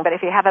dehydrating. But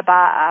if you have a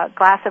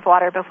glass of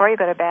water before you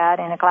go to bed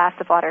and a glass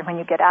of water when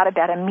you get out of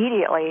bed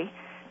immediately,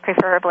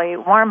 preferably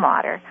warm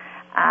water,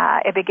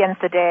 it begins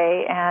the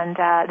day, and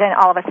then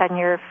all of a sudden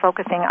you're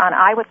focusing on,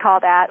 I would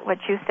call that, what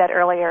you said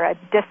earlier, a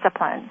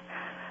discipline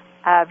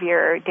of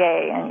your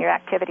day and your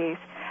activities.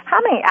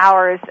 How many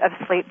hours of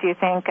sleep do you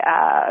think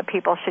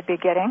people should be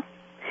getting?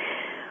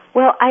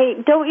 Well,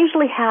 I don't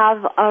usually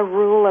have a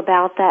rule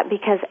about that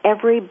because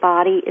every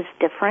body is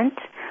different.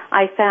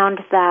 I found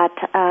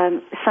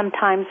that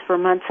sometimes for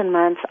months and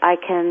months I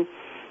can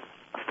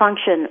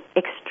function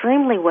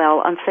extremely well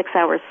on 6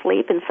 hours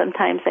sleep, and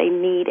sometimes I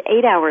need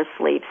 8 hours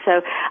sleep.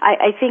 So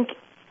I think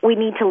we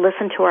need to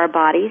listen to our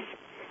bodies,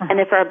 and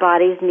if our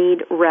bodies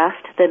need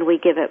rest, then we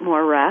give it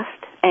more rest.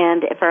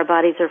 And if our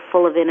bodies are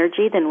full of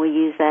energy, then we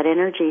use that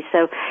energy.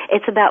 So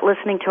it's about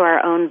listening to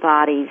our own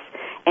bodies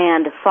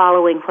and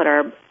following what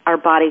our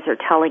bodies are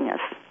telling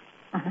us.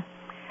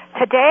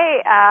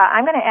 Today,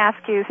 I'm going to ask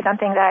you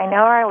something that I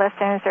know our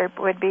listeners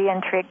would be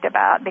intrigued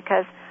about,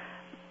 because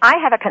I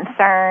have a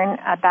concern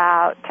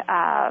about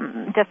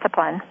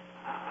discipline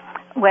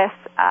with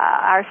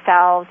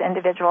ourselves,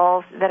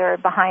 individuals that are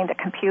behind a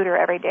computer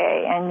every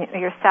day, and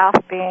yourself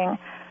being,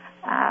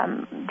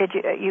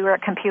 you were a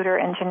computer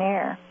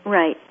engineer.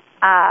 Right.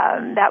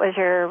 That was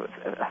your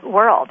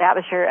world. That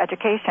was your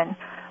education.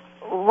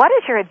 What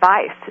is your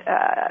advice,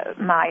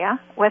 Maya,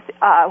 with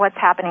what's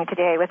happening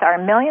today with our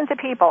millions of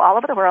people all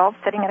over the world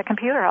sitting at a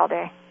computer all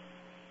day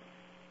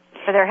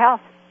for their health?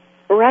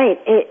 Right.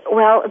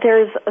 Well,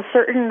 there's a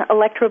certain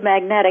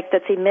electromagnetic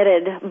that's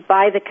emitted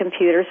by the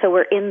computer, so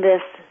we're in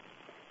this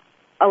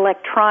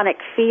electronic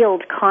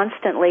field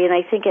constantly, and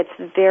I think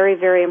it's very,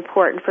 very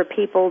important for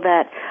people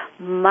that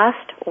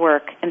must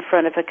work in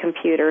front of a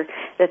computer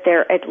that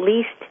they're at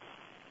least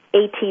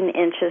 18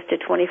 inches to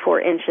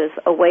 24 inches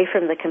away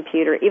from the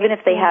computer. Even if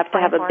they have to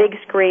have a big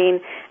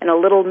screen and a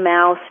little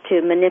mouse to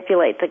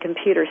manipulate the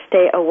computer,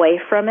 stay away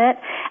from it.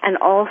 And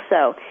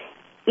also,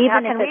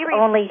 even if it's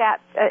only...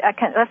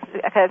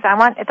 Because I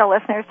want the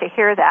listeners to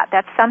hear that.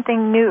 That's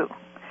something new.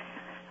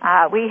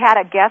 We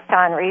had a guest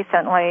on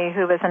recently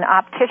who was an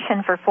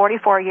optician for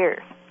 44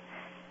 years.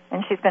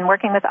 And she's been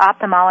working with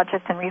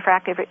ophthalmologists and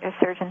refractive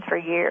surgeons for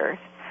years.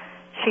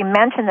 She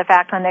mentioned the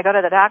fact when they go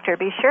to the doctor,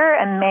 be sure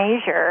and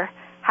measure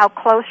how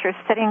close you're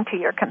sitting to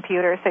your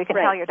computer so you can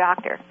tell your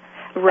doctor.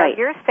 Right.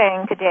 So you're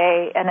saying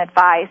today an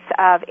advice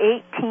of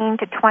 18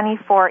 to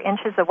 24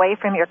 inches away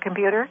from your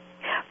computer?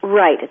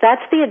 Right.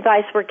 That's the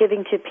advice we're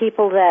giving to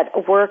people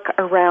that work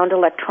around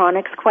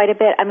electronics quite a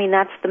bit. I mean,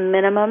 that's the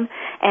minimum,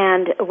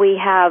 and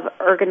we have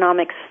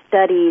ergonomic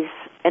studies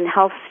and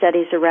health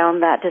studies around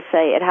that to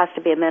say it has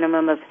to be a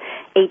minimum of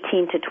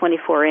 18 to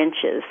 24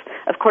 inches.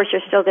 Of course,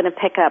 you're still going to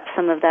pick up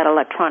some of that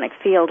electronic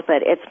field,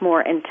 but it's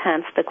more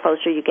intense the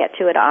closer you get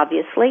to it,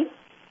 obviously.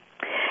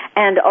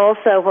 And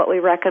also what we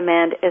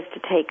recommend is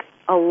to take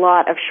a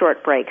lot of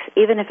short breaks,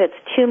 even if it's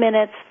 2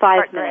 minutes,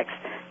 5 minutes.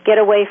 Get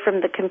away from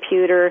the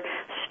computer,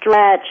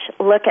 stretch,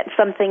 look at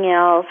something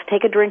else,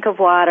 take a drink of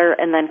water,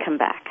 and then come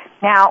back.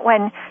 Now,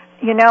 when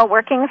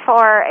working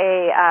for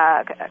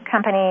a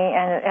company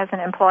and as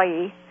an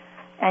employee,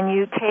 and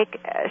you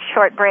take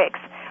short breaks,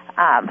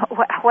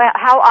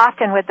 how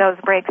often would those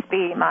breaks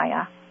be,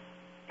 Maya?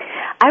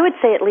 I would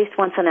say at least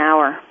once an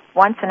hour.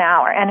 Once an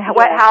hour. And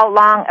how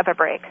long of a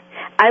break?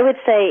 I would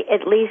say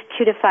at least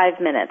 2 to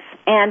 5 minutes.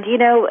 And,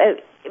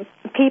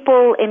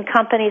 people in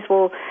companies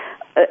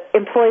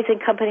employees in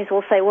companies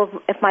will say, well,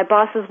 if my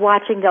boss is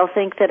watching, they'll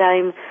think that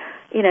I'm,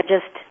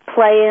 just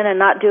playing and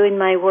not doing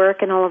my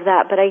work and all of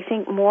that. But I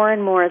think more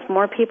and more, as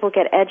more people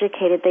get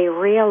educated, they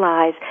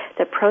realize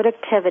that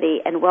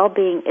productivity and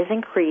well-being is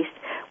increased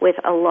with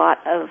a lot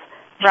of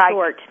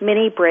short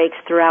mini breaks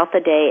throughout the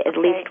day, at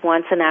least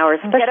once an hour.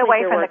 Get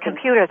away from the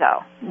computer,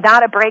 though.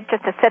 Not a break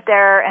just to sit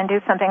there and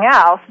do something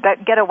else,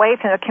 but get away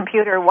from the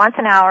computer once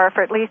an hour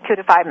for at least 2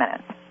 to 5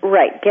 minutes.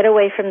 Right. Get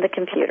away from the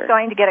computer.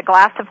 Going to get a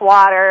glass of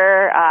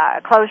water,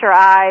 close your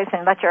eyes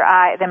and let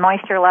the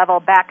moisture level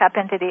back up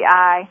into the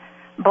eye,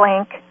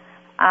 blink.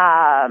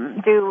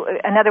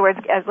 In other words,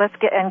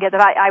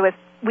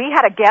 we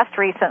had a guest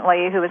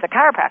recently who was a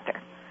chiropractor.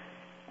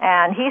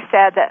 And he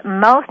said that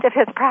most of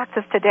his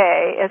practice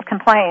today is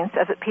complaints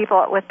with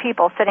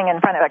people sitting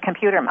in front of a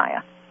computer,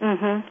 Maya.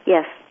 Mm-hmm.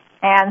 Yes.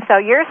 And so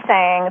you're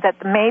saying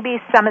that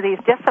maybe some of these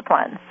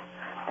disciplines,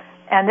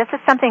 and this is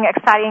something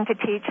exciting to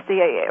teach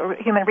the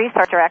human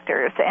resource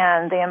directors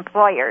and the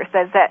employers,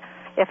 is that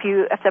if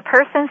the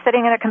person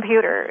sitting at a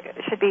computer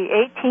should be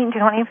 18 to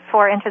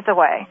 24 inches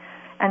away,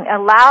 and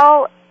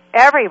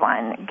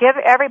give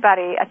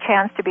everybody a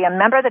chance to be a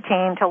member of the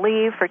team, to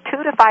leave for 2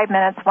 to 5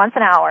 minutes once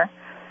an hour.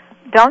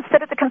 Don't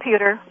sit at the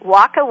computer.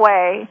 Walk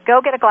away. Go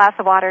get a glass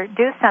of water.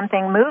 Do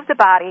something. Move the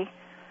body.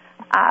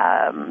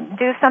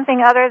 Do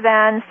something other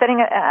than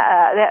staring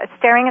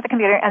at the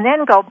computer, and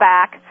then go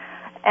back.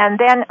 And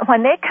then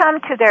when they come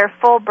to their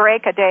full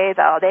break a day,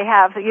 though,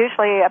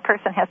 usually a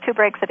person has 2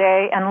 breaks a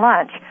day and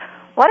lunch.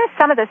 What are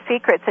some of the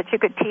secrets that you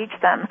could teach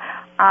them,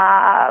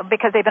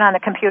 because they've been on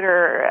the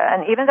computer,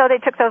 and even though they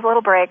took those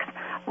little breaks,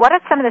 what are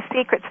some of the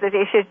secrets that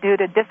they should do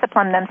to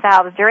discipline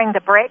themselves during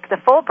the break,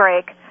 the full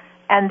break,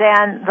 and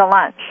then the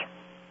lunch?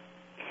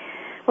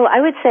 Well,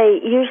 I would say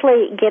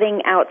usually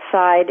getting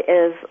outside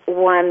is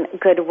one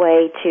good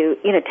way to,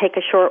 take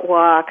a short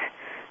walk,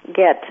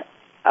 get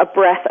a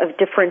breath of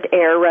different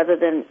air rather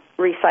than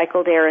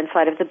recycled air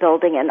inside of the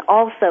building, and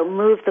also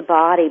move the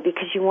body,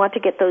 because you want to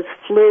get those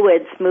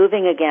fluids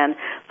moving again.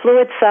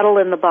 Fluids settle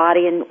in the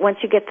body, and once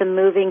you get them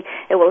moving,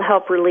 it will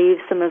help relieve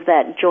some of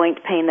that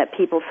joint pain that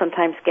people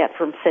sometimes get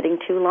from sitting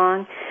too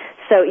long.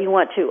 So you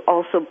want to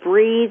also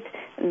breathe,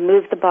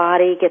 move the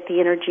body, get the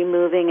energy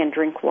moving, and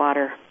drink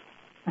water.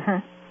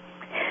 Mm-hmm.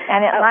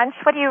 And at lunch,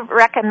 what do you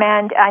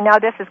recommend? I know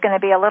this is going to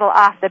be a little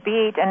off the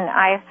beat, and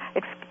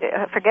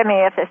forgive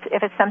me if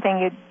it's something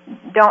you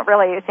don't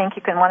really think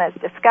you can want to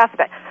discuss,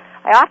 but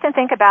I often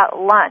think about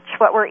lunch,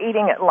 what we're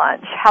eating at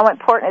lunch, how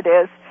important it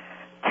is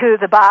to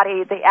the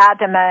body, the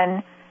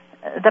abdomen,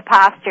 the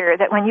posture,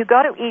 that when you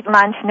go to eat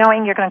lunch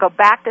knowing you're going to go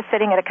back to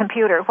sitting at a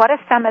computer, what are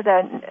some of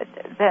the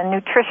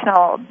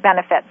nutritional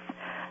benefits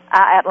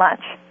at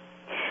lunch?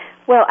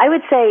 Well, I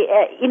would say,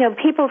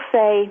 people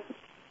say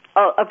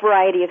a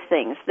variety of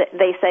things.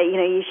 They say,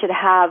 you should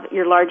have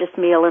your largest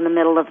meal in the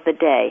middle of the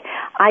day.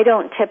 I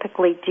don't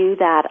typically do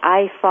that.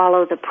 I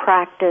follow the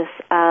practice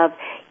of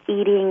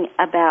eating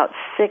about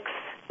 6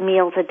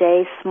 meals a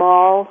day,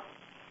 small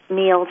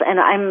meals, and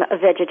I'm a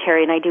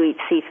vegetarian. I do eat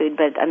seafood,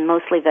 but I'm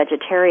mostly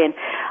vegetarian.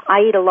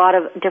 I eat a lot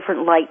of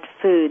different light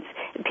foods.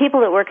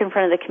 People that work in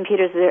front of the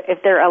computers,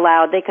 if they're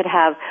allowed, they could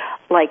have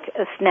like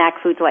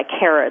snack foods like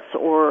carrots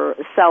or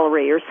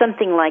celery or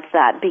something like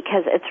that,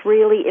 because it's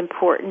really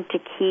important to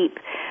keep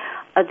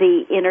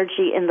the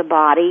energy in the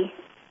body,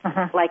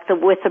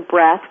 with the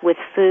breath, with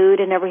food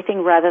and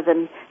everything, rather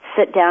than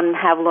sit down and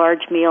have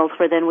large meals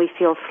where then we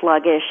feel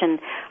sluggish and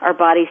our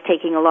body's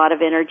taking a lot of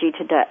energy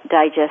to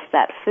digest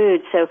that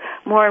food. So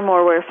more and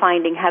more we're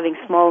finding having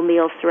small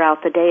meals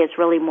throughout the day is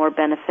really more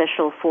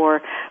beneficial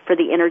for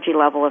the energy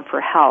level and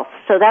for health.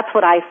 So that's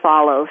what I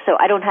follow. So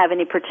I don't have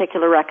any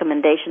particular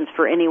recommendations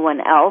for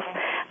anyone else,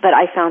 but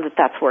I found that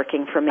that's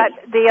working for me.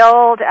 But the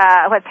old,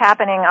 what's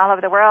happening all over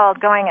the world,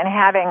 going and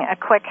having a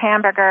quick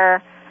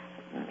hamburger,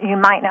 you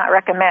might not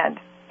recommend.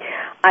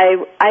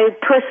 I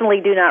personally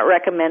do not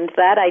recommend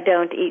that. I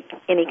don't eat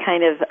any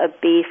kind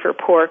of beef or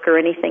pork or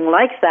anything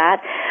like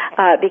that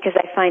because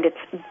I find it's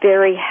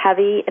very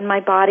heavy in my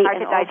body,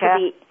 and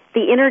also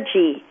the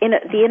energy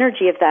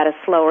of that is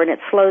slower, and it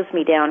slows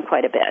me down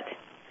quite a bit.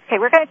 Okay,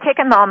 we're going to take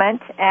a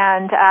moment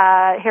and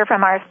hear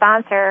from our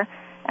sponsor,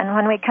 and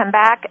when we come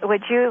back,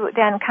 would you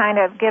then kind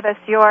of give us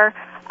your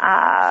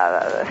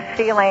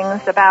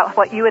feelings about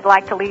what you would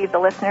like to leave the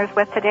listeners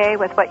with today,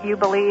 with what you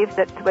believe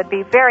that would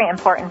be very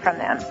important from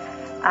them,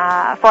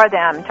 for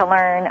them to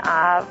learn.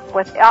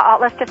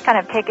 Let's just kind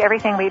of take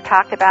everything we've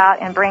talked about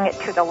and bring it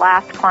to the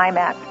last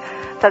climax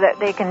so that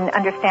they can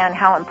understand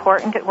how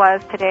important it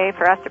was today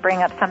for us to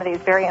bring up some of these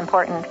very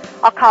important,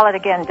 I'll call it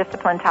again,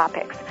 discipline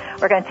topics.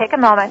 We're going to take a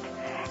moment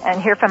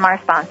and hear from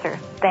our sponsor.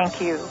 Thank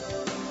you.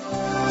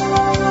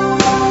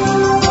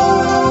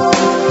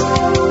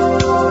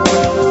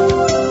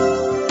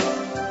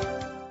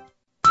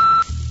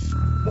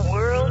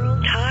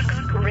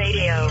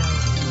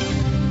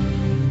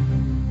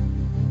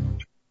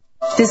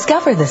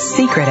 Discover the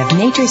secret of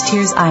Nature's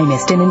Tears Eye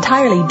Mist, an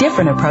entirely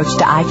different approach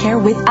to eye care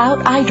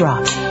without eye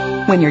drops.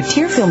 When your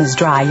tear film is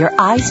dry, your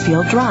eyes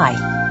feel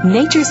dry.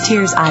 Nature's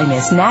Tears Eye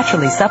Mist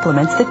naturally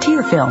supplements the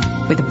tear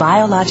film with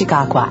Biologic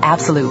Aqua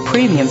Absolute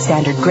Premium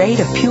Standard Grade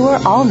of pure,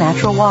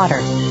 all-natural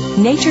water.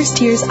 Nature's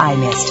Tears Eye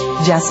Mist,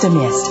 just a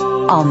mist.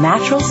 All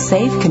natural,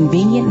 safe,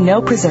 convenient,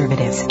 no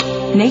preservatives.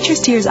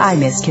 Nature's Tears Eye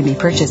Mist can be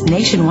purchased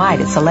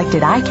nationwide at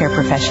selected eye care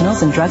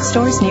professionals and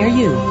drugstores near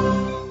you.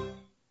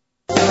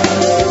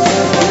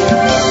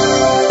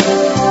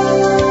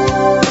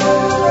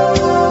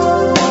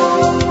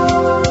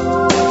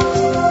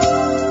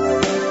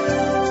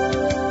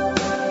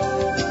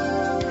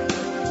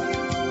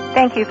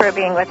 Thank you for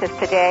being with us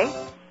today.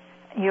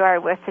 You are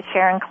with the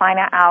Sharon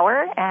Kleina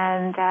Hour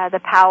and the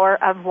power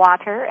of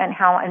water and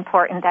how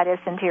important that is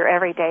into your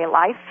everyday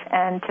life.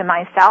 And to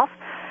myself,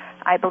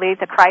 I believe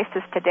the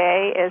crisis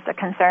today is a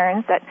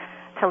concern that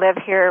to live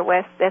here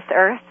with this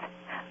earth,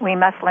 we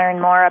must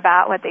learn more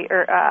about what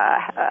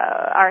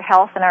our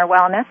health and our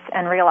wellness,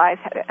 and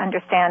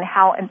understand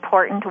how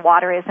important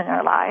water is in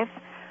our lives.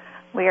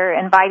 We are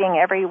inviting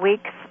every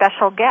week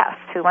special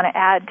guests who want to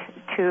add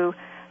to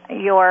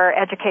your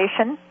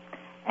education,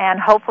 and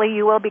hopefully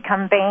you will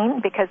become vain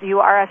because you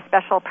are a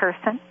special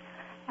person,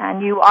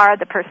 and you are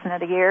the person of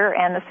the year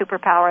and the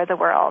superpower of the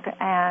world.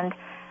 And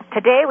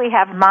today we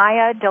have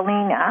Maya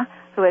Delina,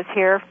 who is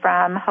here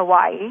from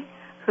Hawaii,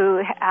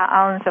 who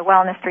owns a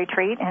wellness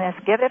retreat and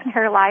has given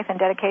her life and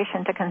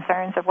dedication to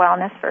concerns of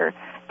wellness for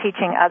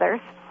teaching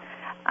others.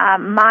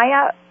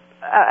 Maya,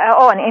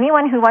 and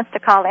anyone who wants to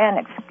call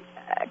in,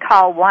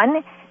 call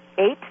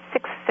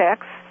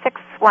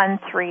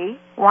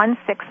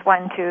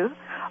 1-866-613-1612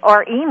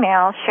 or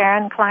email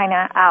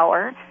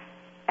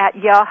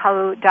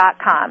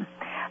SharonKleineHour@yahoo.com.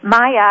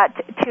 Maya,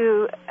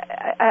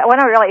 I want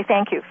to really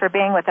thank you for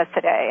being with us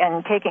today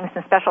and taking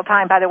some special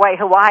time. By the way,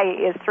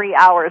 Hawaii is 3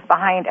 hours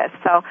behind us,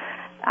 so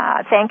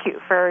thank you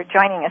for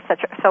joining us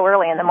so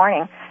early in the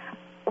morning.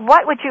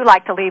 What would you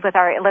like to leave with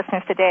our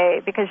listeners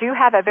today? Because you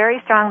have a very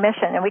strong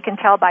mission, and we can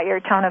tell by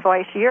your tone of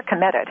voice you're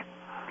committed.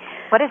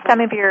 What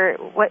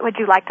would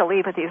you like to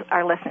leave with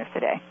our listeners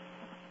today?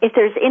 If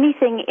there's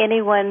anything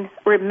anyone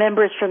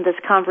remembers from this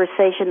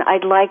conversation,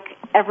 I'd like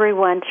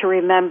everyone to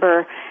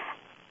remember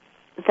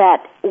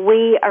that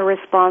we are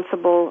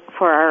responsible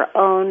for our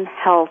own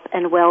health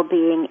and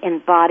well-being in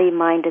body,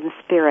 mind, and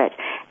spirit.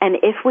 And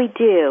if we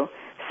do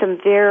some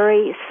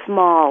very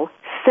small,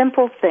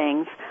 simple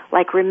things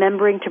like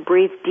remembering to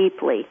breathe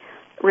deeply,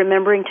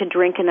 remembering to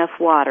drink enough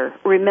water,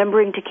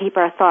 remembering to keep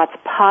our thoughts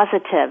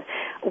positive,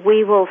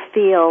 we will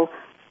feel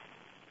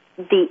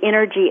the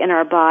energy in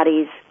our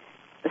bodies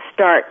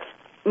start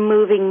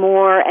moving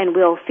more, and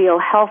we'll feel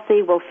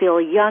healthy, we'll feel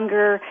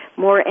younger,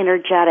 more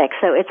energetic.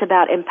 So it's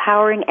about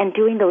empowering and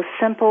doing those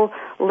simple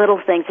little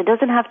things. It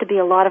doesn't have to be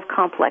a lot of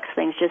complex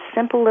things, just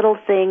simple little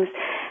things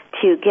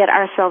to get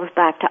ourselves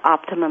back to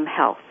optimum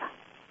health.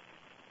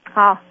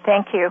 Oh,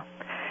 thank you.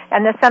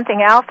 And there's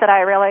something else that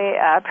I really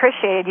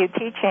appreciated you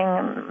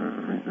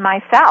teaching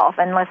myself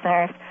and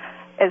listeners,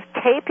 is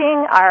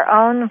taping our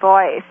own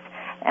voice.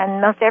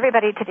 And most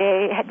everybody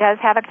today does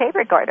have a tape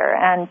recorder,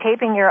 and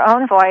taping your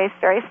own voice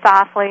very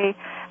softly,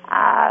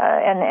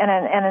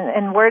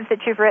 in words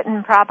that you've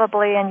written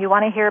probably, and you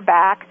want to hear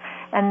back,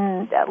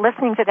 and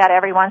listening to that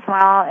every once in a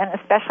while, and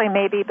especially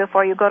maybe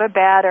before you go to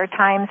bed or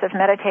times of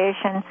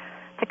meditation,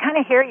 to kind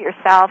of hear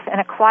yourself in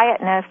a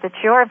quietness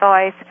that's your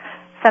voice,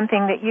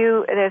 something that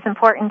is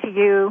important to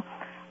you.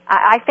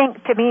 I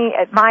think, to me,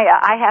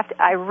 Maya,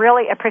 I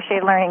really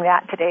appreciate learning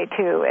that today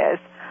too.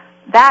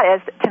 That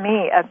is to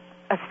me a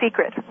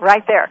secret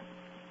right there.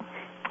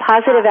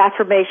 Positive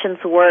affirmations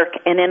work,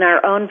 and in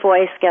our own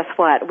voice, guess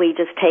what? We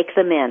just take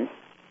them in.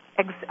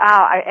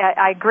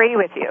 I agree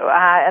with you.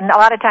 And a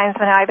lot of times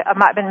when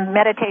I've been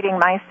meditating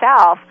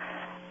myself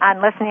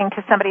and listening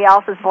to somebody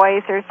else's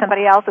voice or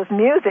somebody else's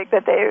music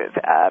that they've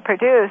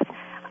produced,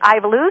 I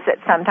lose it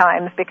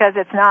sometimes because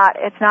it's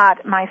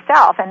not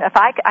myself. And if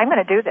I'm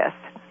going to do this.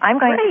 I'm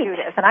going to do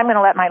this, and I'm going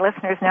to let my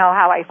listeners know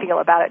how I feel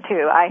about it,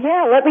 too.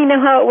 Let me know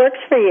how it works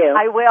for you.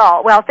 I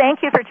will. Well,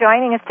 thank you for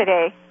joining us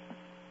today.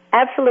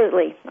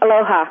 Absolutely.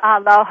 Aloha.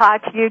 Aloha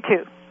to you,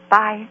 too.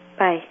 Bye.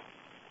 Bye.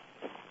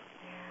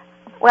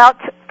 Well,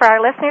 for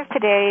our listeners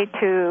today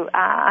to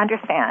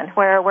understand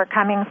where we're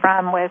coming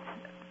from with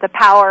the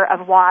power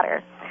of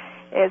water,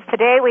 is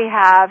today we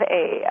have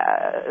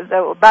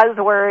the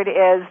buzzword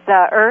is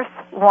the earth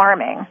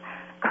warming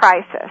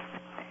crisis.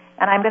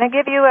 And I'm going to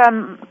give you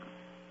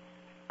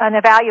an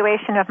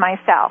evaluation of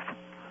myself.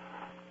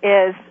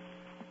 Is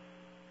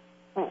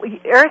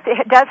Earth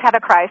does have a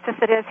crisis.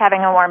 It is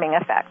having a warming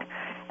effect.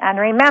 And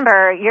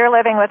remember, you're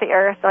living with the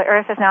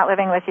Earth is not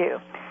living with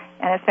you.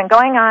 And it's been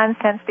going on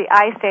since the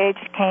Ice Age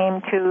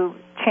came to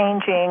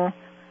changing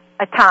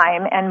a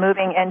time and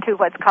moving into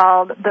what's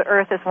called the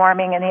Earth is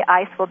warming and the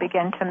ice will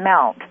begin to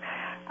melt.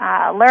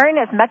 Learn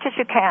as much as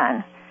you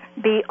can.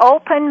 Be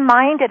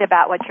open-minded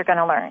about what you're going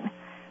to learn.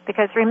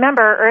 Because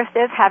remember, Earth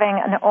is having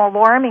a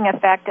warming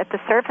effect at the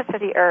surface of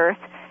the Earth,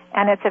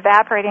 and it's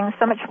evaporating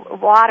so much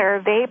water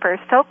vapor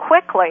so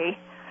quickly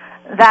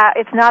that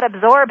it's not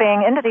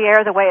absorbing into the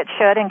air the way it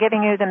should and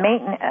giving you the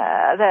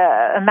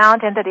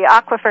amount into the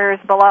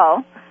aquifers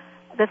below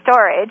the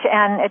storage,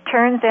 and it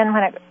turns in,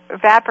 when it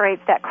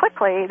evaporates that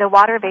quickly, the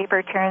water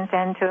vapor turns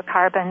into a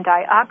carbon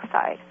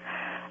dioxide.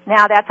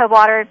 Now, that's a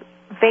water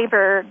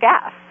vapor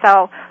gas.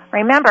 So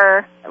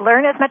remember,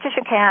 learn as much as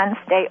you can,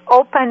 stay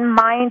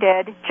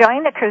open-minded,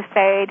 join the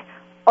crusade,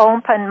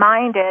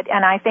 open-minded,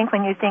 and I think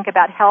when you think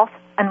about health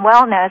and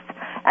wellness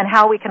and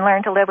how we can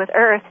learn to live with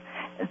Earth,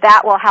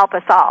 that will help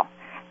us all.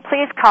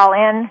 Please call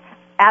in,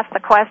 ask the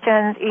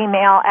questions,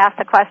 email, ask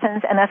the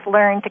questions, and let's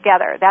learn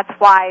together. That's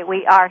why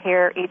we are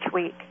here each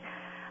week.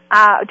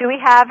 Do we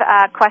have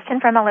a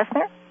question from a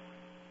listener?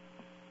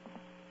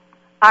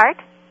 Art?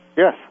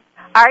 Yes.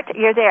 Art,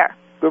 you're there.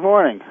 Good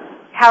morning.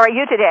 How are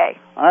you today?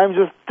 I'm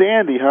just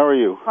dandy. How are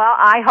you? Well,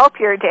 I hope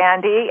you're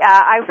dandy.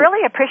 I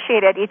really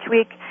appreciate it each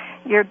week.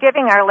 you're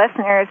giving our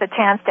listeners a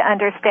chance to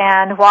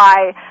understand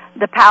why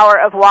the power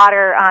of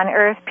water on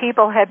Earth.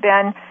 People have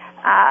been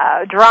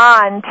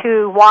drawn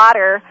to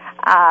water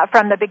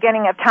from the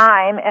beginning of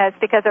time. It's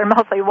because they're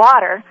mostly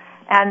water,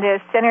 and the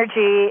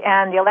synergy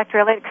and the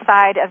electrolytic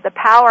side of the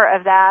power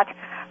of that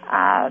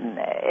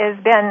has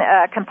been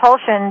a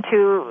compulsion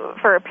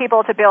for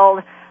people to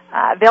build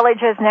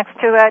villages next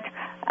to it,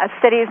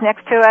 cities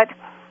next to it.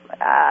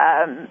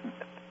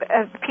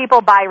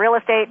 People buy real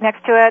estate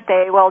next to it.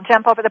 They will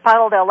jump over the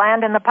puddle. They'll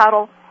land in the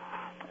puddle.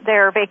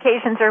 Their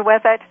vacations are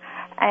with it.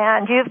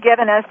 And you've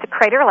given us to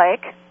Crater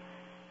Lake.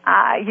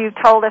 You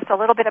told us a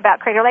little bit about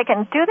Crater Lake,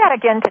 and do that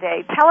again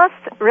today. Tell us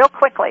real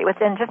quickly,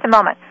 within just a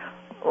moment,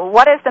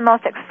 what is the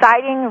most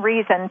exciting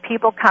reason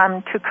people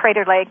come to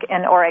Crater Lake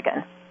in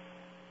Oregon?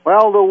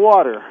 Well, the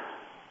water.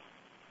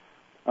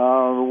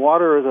 The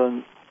water is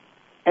an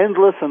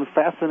endless and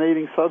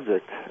fascinating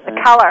subject.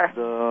 The color.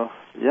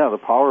 The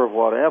power of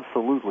water,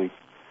 absolutely.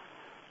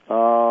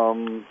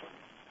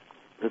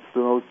 It's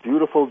the most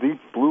beautiful, deep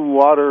blue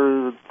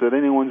water that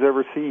anyone's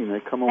ever seen. They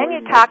come away. And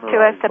you talk to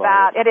us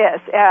about it.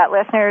 Is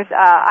listeners.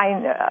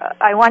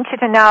 I want you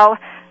to know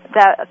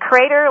the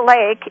Crater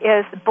Lake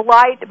is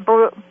light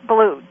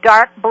blue,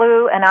 dark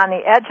blue, and on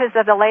the edges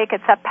of the lake,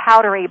 it's a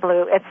powdery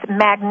blue. It's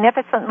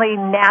magnificently,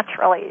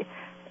 naturally.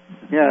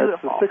 Yeah,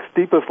 it's the sixth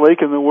deepest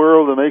lake in the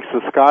world. It makes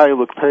the sky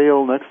look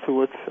pale next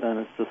to it, and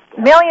it's just...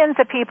 Millions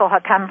of people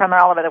have come from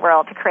all over the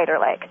world to Crater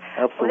Lake.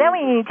 Absolutely. Well, then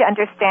we need to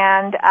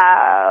understand,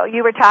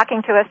 you were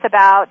talking to us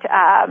about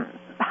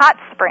hot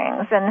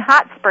springs, and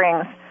hot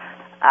springs,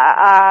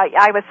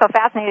 I was so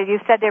fascinated, you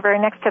said they were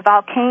next to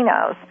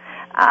volcanoes,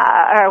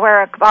 or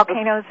where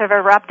volcanoes have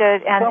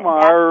erupted, and that's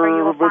where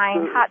you will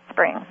find hot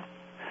springs.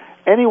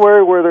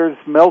 Anywhere where there's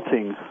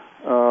melting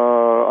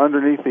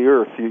underneath the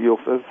earth,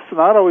 it's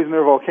not always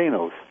near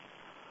volcanoes.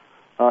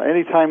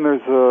 Anytime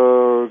there's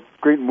a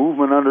great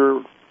movement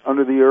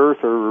under the earth,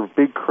 or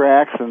big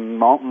cracks and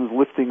mountains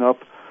lifting up,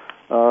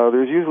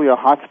 there's usually a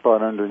hot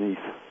spot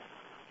underneath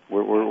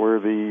where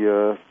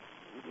the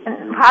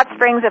hot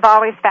springs have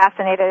always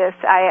fascinated us.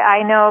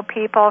 I know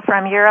people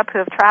from Europe who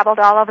have traveled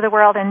all over the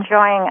world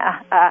enjoying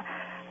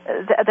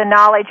the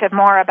knowledge of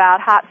more about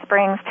hot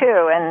springs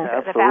too, and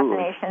Absolutely. The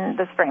fascination of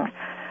the springs.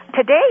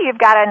 Today you've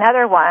got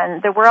another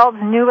one, the world's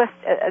newest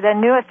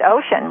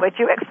ocean. Would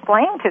you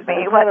explain to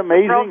me what the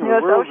world's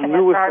newest ocean is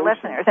for our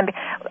listeners? And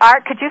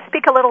Art, could you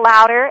speak a little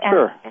louder?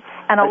 Sure.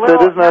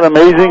 Isn't that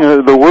amazing?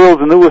 The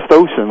world's newest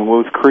ocean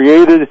was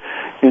created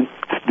in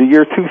the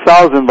year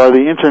 2000 by the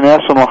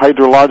International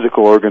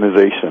Hydrological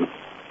Organization,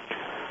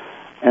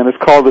 and it's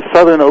called the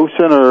Southern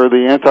Ocean or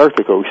the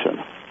Antarctic Ocean.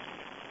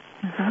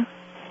 Mm-hmm.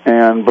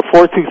 And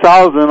before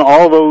 2000,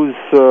 all those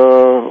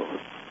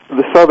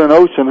the Southern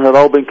Ocean had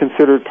all been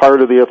considered part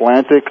of the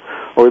Atlantic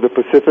or the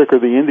Pacific or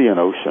the Indian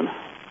Ocean.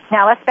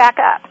 Now let's back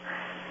up.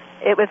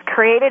 It was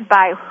created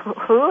by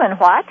who and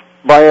what?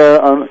 By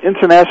an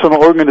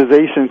international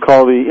organization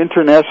called the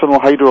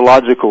International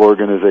Hydrological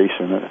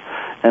Organization,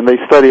 and they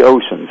study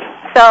oceans.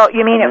 So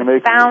you mean and it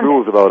was founded?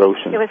 Rules about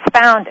oceans. It was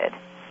founded.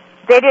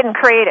 They didn't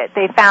create it.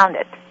 They found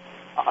it.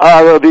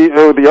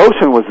 The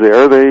ocean was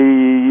there.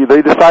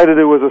 They decided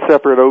it was a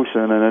separate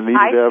ocean and it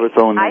needed to have its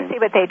own name. I see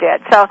what they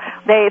did. So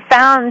they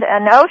found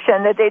an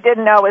ocean that they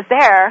didn't know was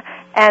there,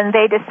 and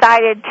they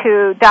decided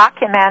to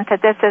document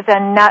that this is a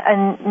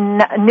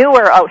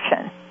newer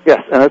ocean. Yes,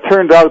 and it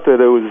turned out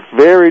that it was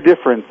very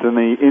different than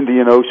the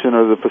Indian Ocean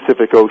or the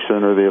Pacific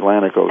Ocean or the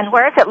Atlantic Ocean. And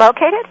where is it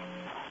located?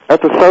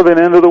 At the southern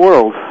end of the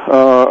world,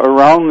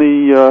 around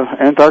the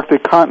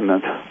Antarctic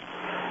continent.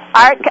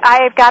 Art,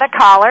 I've got a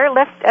caller.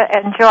 Let's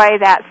enjoy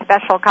that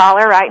special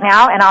caller right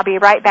now, and I'll be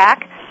right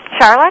back.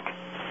 Charlotte?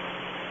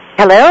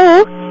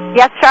 Hello?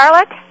 Yes,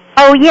 Charlotte?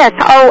 Oh, yes.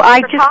 Oh, I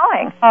just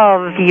calling.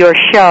 Of your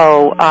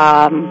show,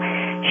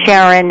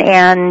 Sharon,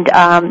 and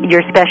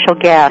your special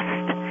guest.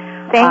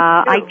 Thank you.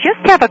 I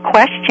just have a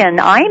question.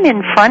 I'm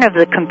in front of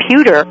the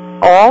computer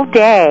all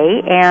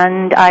day,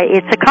 and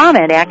it's a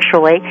comment,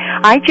 actually.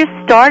 I just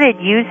started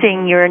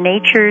using your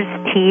Nature's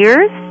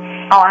Tears.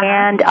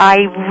 And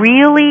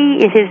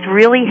it has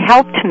really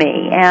helped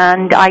me,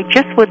 and I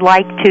just would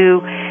like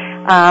to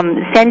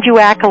send you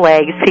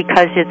accolades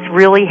because it's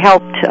really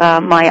helped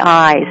my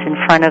eyes in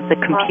front of the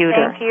computer.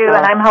 Well, thank you,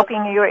 and I'm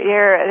hoping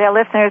the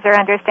listeners are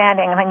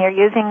understanding. When you're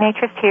using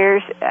Nature's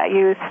Tears,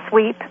 you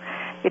sweep.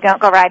 You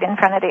don't go right in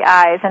front of the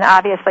eyes, and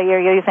obviously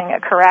you're using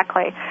it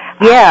correctly.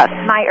 Yes.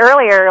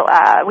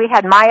 We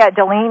had Maya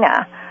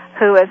Dolina,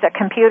 who is a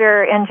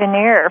computer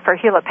engineer for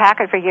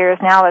Hewlett-Packard for years,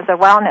 now is a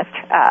wellness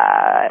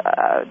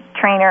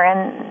trainer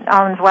and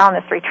owns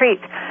wellness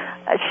retreats.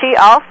 She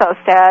also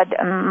said,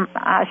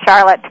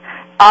 Charlotte,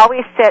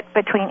 always sit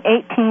between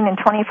 18 and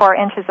 24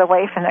 inches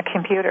away from the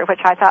computer,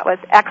 which I thought was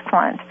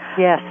excellent.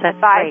 Yes, that's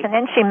great. And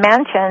then she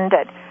mentioned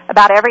that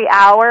about every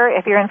hour,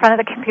 if you're in front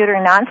of the computer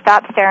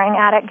nonstop staring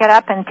at it, get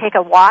up and take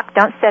a walk.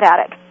 Don't sit at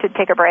it to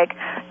take a break.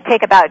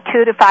 Take about a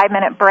 2 to 5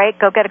 minute break.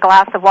 Go get a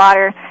glass of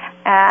water.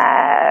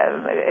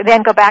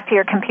 Then go back to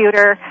your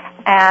computer,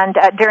 and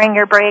during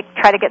your break,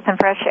 try to get some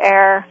fresh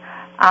air.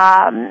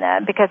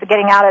 because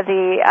getting out of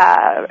the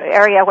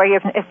area where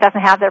it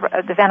doesn't have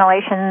the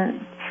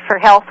ventilation for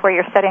health, where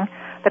you're sitting,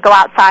 to go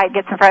outside,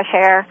 get some fresh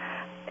air.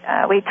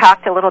 We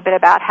talked a little bit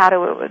about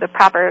the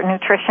proper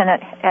nutrition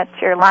at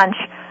your lunch,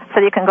 so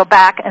you can go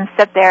back and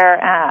sit there,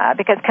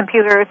 because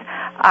computers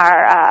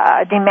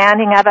are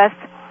demanding of us,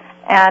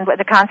 and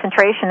the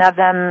concentration of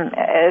them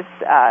is,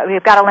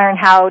 we've got to learn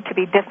how to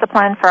be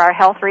disciplined for our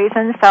health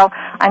reasons. So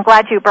I'm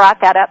glad you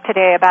brought that up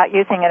today about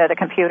using it at a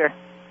computer.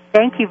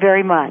 Thank you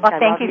very much. Well,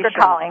 thank you for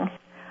calling.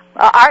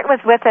 Well, Art was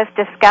with us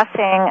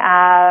discussing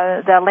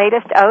the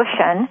latest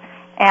ocean,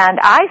 and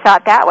I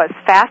thought that was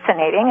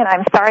fascinating, and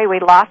I'm sorry we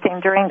lost him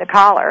during the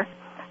caller.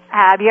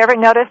 Have you ever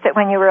noticed that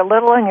when you were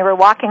little and you were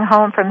walking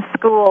home from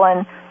school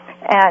and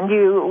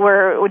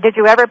did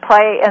you ever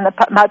play in the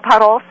mud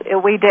puddles?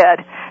 We did,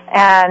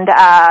 and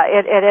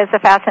it is a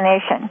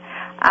fascination.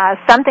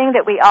 Something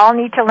that we all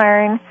need to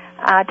learn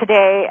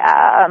today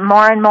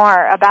more and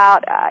more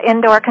about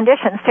indoor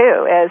conditions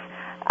too is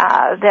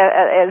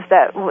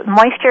that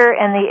moisture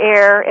in the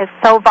air is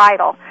so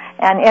vital.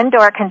 And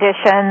indoor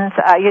conditions,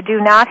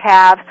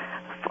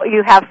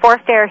 you have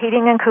forced air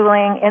heating and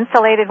cooling,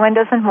 insulated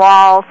windows and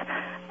walls,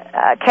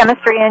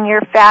 chemistry in your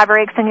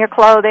fabrics and your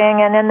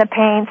clothing and in the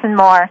paints and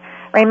more.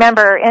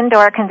 Remember,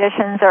 indoor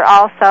conditions are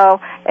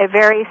also a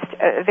very,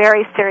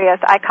 very serious,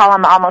 I call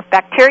them almost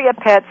bacteria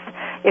pits.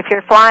 If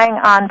you're flying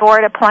on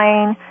board a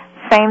plane,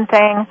 same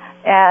thing,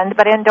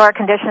 but indoor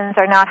conditions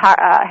are not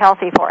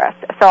healthy for us.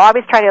 So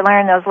always try to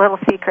learn those little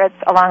secrets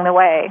along the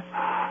way.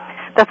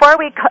 Before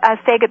we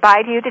say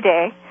goodbye to you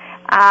today,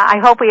 I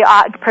hope we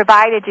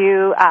provided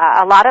you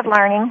a lot of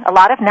learning, a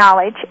lot of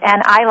knowledge,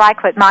 and I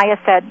like what Maya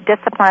said,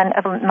 discipline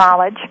of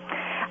knowledge.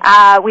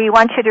 We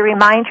want you to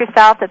remind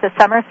yourself that the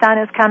summer sun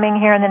is coming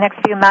here in the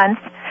next few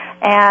months,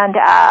 and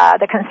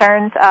the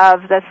concerns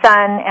of the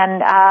sun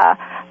and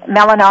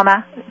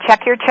melanoma.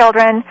 Check your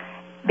children.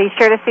 Be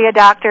sure to see a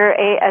doctor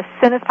as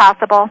soon as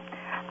possible.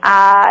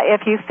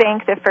 If you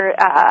think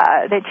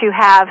that you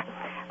have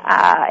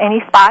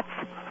any spots,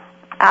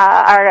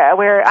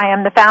 where I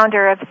am the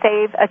founder of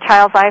Save a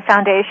Child's Life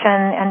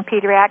Foundation and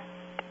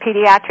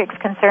Pediatrics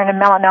Concern of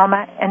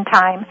Melanoma in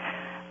Time.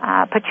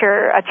 Put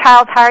a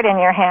child's heart in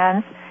your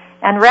hands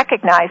and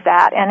recognize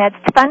that. And it's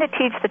fun to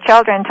teach the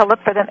children to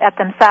look at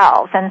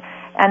themselves. And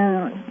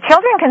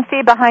children can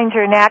see behind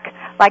your neck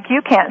like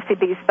you can't see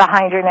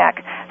behind your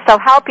neck. So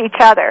help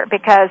each other,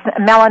 because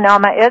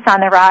melanoma is on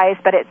the rise,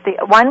 but it's the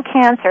one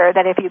cancer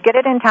that if you get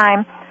it in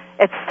time,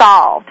 it's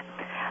solved.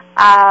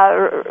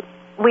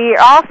 We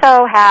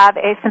also have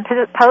a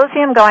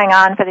symposium going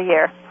on for the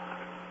year,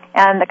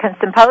 and the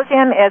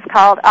symposium is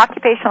called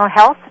Occupational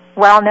Health,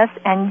 Wellness,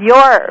 and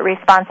Your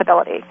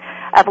Responsibility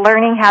of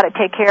Learning How to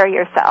Take Care of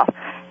Yourself.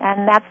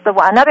 And that's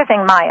another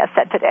thing Maya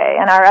said today,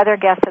 and our other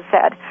guests have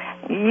said.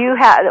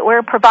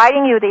 We're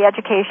providing you the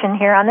education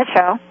here on the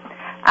show.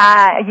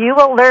 You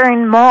will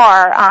learn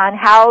more on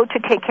how to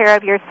take care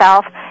of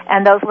yourself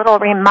and those little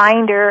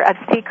reminder of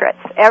secrets.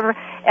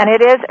 And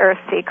it is Earth's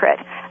secret.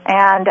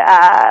 And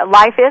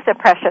life is a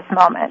precious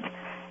moment.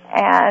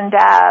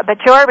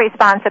 But your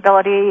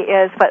responsibility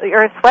is what the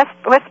Earth's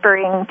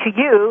whispering to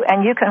you,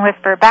 and you can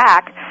whisper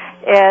back,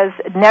 is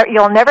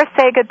you'll never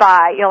say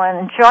goodbye. You'll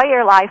enjoy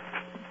your life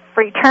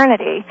for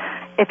eternity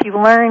if you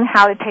learn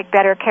how to take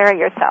better care of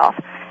yourself.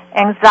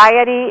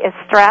 Anxiety is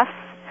stress,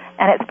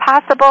 and it's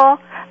possible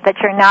that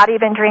you're not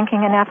even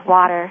drinking enough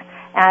water.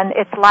 And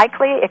it's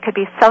likely it could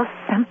be so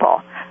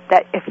simple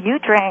that if you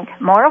drank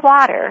more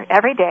water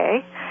every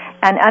day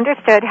and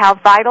understood how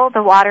vital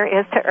the water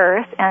is to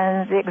Earth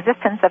and the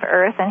existence of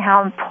Earth and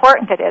how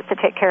important it is to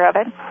take care of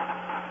it,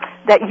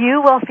 that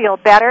you will feel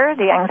better.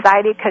 The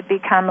anxiety could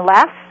become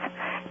less.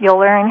 You'll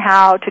learn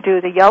how to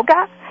do the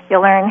yoga.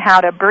 You'll learn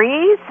how to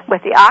breathe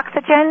with the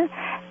oxygen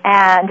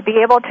and be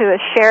able to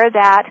share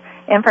that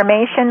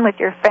information with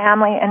your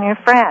family and your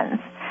friends.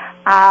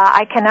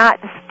 I cannot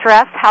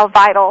stress how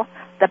vital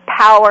the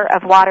power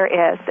of water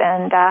is.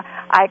 And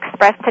I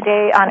expressed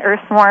today on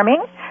Earth's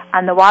warming,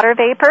 on the water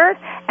vapor.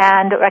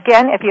 And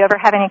again, if you ever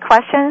have any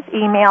questions,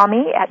 email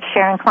me at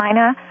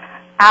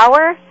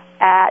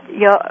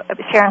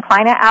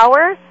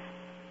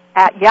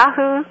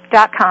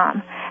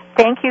SharonKleinehour@yahoo.com.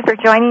 Thank you for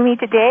joining me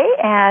today,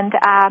 and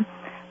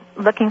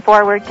looking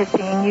forward to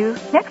seeing you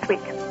next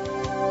week.